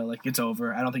downhill. Like, it's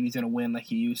over. I don't think he's going to win like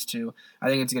he used to. I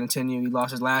think it's going to continue. He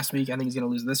lost his last week. I think he's going to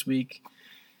lose this week.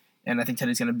 And I think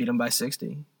Teddy's going to beat him by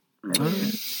 60.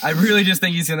 I really just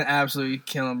think he's going to absolutely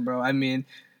kill him, bro. I mean,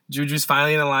 Juju's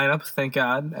finally in the lineup, thank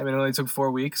God. I mean, it only took 4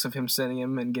 weeks of him sitting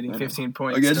him and getting 15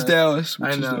 points. Against Dallas.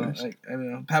 I know. I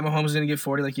know. Pat Mahomes is going to get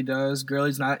 40 like he does.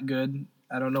 Gurley's not good.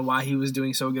 I don't know why he was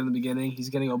doing so good in the beginning.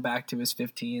 He's going to go back to his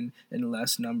 15 and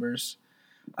less numbers.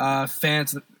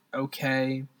 Fant's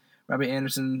okay. Robbie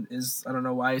Anderson is, I don't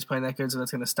know why he's playing that good, so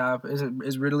that's going to stop.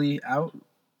 Is Ridley out?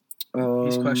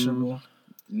 He's questionable.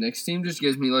 Next team just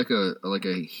gives me like a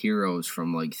Heroes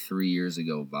from like 3 years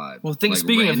ago vibe. Well,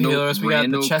 speaking of Heroes, we got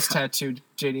the chest tattoo,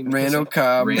 JD Randall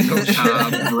Cobb,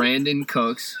 Brandon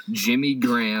Cooks, Jimmy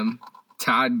Graham,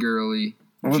 Todd Gurley,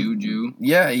 Juju.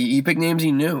 Yeah, he picked names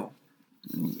he knew,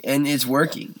 and it's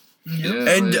working.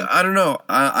 Yeah, and I don't know.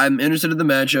 I'm interested in the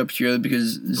matchup here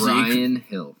because Brian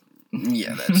Hill.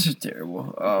 Yeah, that's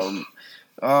terrible.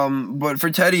 But for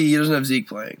Teddy, he doesn't have Zeke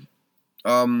playing.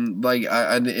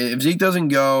 If Zeke doesn't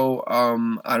go,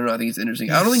 I don't know. I think it's interesting.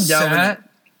 I don't think Dalvin.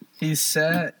 He's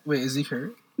set. Wait, is Zeke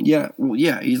hurt? Yeah, well,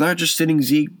 yeah. He's not just sitting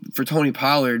Zeke for Tony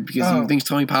Pollard because he thinks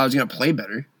Tony Pollard's gonna play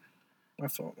better. My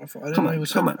fault. I didn't know he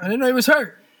was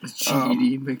hurt.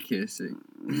 G.D. McKissick.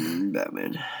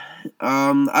 Batman.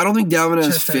 I don't think Dalvin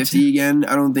has 50 again.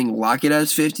 I don't think Lockett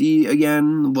has 50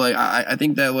 again. Like I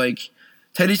think that like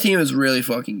Teddy's team is really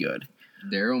fucking good.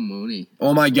 Daryl Mooney.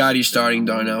 Oh my God, he's starting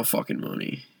Darnell fucking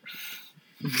Mooney.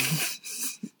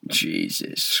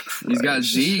 Jesus Christ. He's got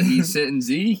Zeke. He's sitting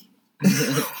Zeke.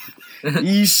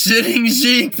 He's sitting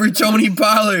Zeke for Tony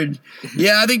Pollard.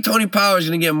 Yeah, I think Tony Pollard's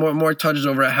going to get more touches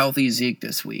over a healthy Zeke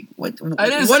this week. What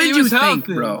did you think,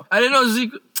 bro? I didn't know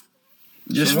Zeke.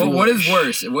 Just what is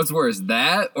worse? What's worse,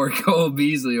 that or Cole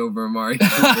Beasley over Amari?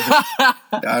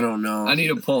 I don't know. I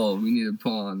need a poll. We need a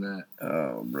poll on that.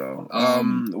 Oh, bro.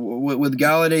 With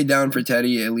Galladay down for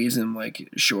Teddy, it leaves him like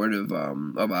short of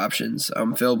options.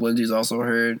 Philip Lindsay's also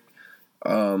hurt.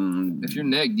 If you're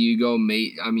Nick, do you go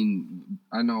mate? I mean,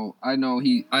 I know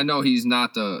he's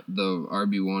not the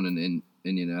RB1 in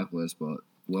Indianapolis, but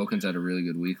Wilkins had a really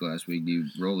good week last week. Do you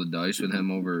roll the dice with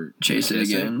him over Chase it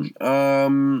again?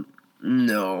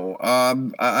 No.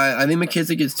 I think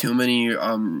McKissick gets too many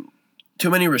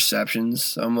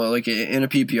receptions. Like in a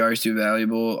PPR, he's too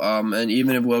valuable. And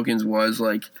even if Wilkins was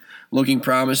like looking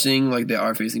promising, like they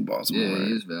are facing Baltimore. Yeah,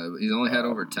 he is valuable. He's only had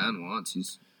over 10 once.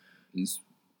 He's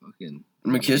fucking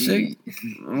McKissick.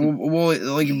 Well,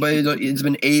 like, but it's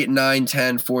been 8, 9,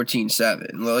 10, 14, 7.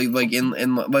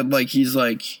 Like he's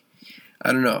like.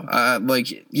 I don't know. Like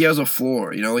he has a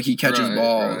floor, you know. Like he catches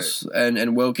balls,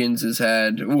 and Wilkins has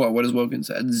had what has Wilkins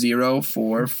had? 0,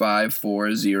 4, 5,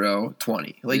 4, 0,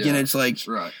 20. Like and it's like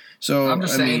So I'm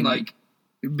just saying, like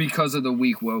because of the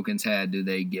week Wilkins had, do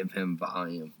they give him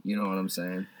volume? You know what I'm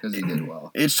saying? Because he did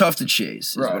well. It's tough to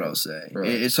chase. Is what I'll say.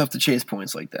 It's tough to chase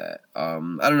points like that. I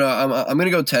don't know. I'm gonna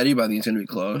go Teddy, but I think it's gonna be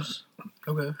close.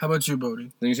 Okay. How about you,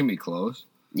 Bodie? Think it's gonna be close?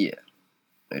 Yeah,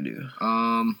 I do.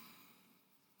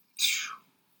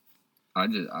 I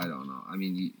don't know. I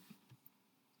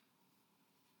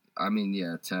mean,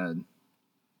 yeah, Ted.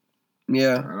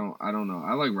 Yeah. I don't know.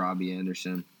 I like Robbie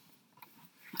Anderson.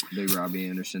 Big Robbie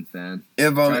Anderson fan.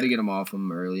 Tried to get him off him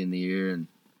early in the year and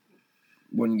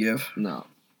wouldn't give. No.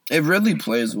 If Ridley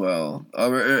plays well,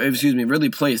 Ridley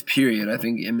plays, period, I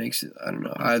think it makes it, I don't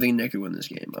know. I think Nick could win this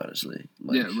game, honestly.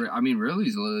 Yeah, I mean,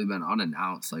 Ridley's literally been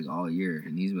unannounced, like, all year,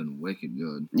 and he's been wicked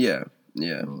good. Yeah.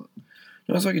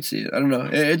 No, so I could see it. I don't know.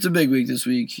 It's a big week this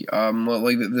week.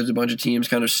 Like there's a bunch of teams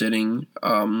kind of sitting,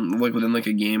 like within like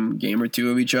a game or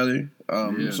two of each other.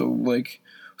 So like,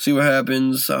 See what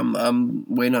happens. I'm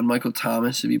waiting on Michael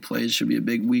Thomas. If he plays, should be a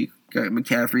big week. Got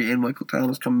McCaffrey and Michael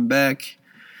Thomas coming back.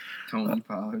 Tony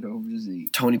Pollard over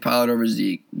Zeke. Tony Pollard over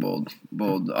Zeke. Bold.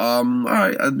 All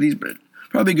right. These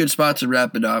probably good spots to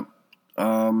wrap it up.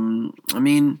 I'm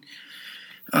ready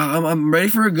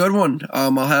for a good one.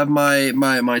 I'll have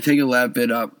my Take a Lap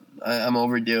vid up. I'm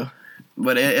overdue,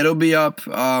 but it'll be up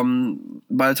by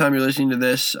the time you're listening to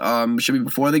this. It should be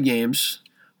before the games.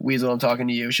 Weasel, I'm talking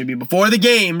to you. It should be before the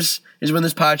games is when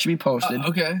this pod should be posted.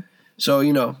 Okay. So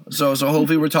so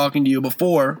hopefully we're talking to you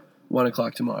before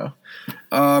 1:00 tomorrow.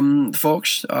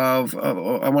 Folks, I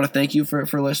want to thank you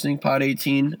for listening. Pod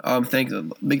 18.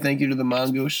 Big thank you to the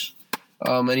Mongoose.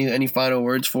 Any final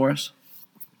words for us?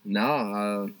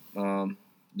 No,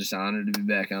 just honored to be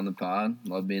back on the pod.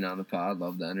 Love being on the pod.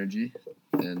 Love the energy,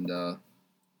 and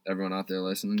everyone out there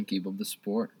listening, keep up the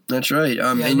support. That's right.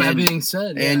 That being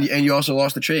said, and you also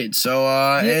lost the trade. So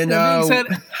that being said,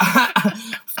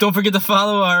 don't forget to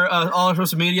follow all our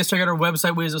social medias. Check out our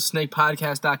website,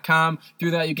 weaselsnakepodcast.com.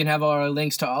 Through that, you can have all our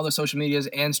links to all the social medias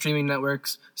and streaming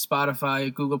networks: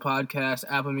 Spotify, Google Podcasts,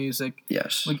 Apple Music,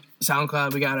 yes,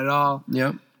 SoundCloud. We got it all.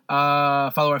 Yep.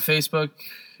 Follow our Facebook.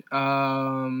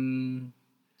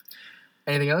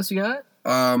 Anything else you got?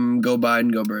 Go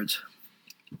Biden, go Birds.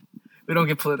 We don't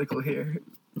get political here.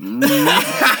 No. All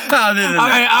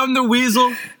right, I'm the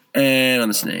Weasel. And I'm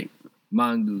the Snake.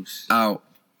 Mongoose. Out.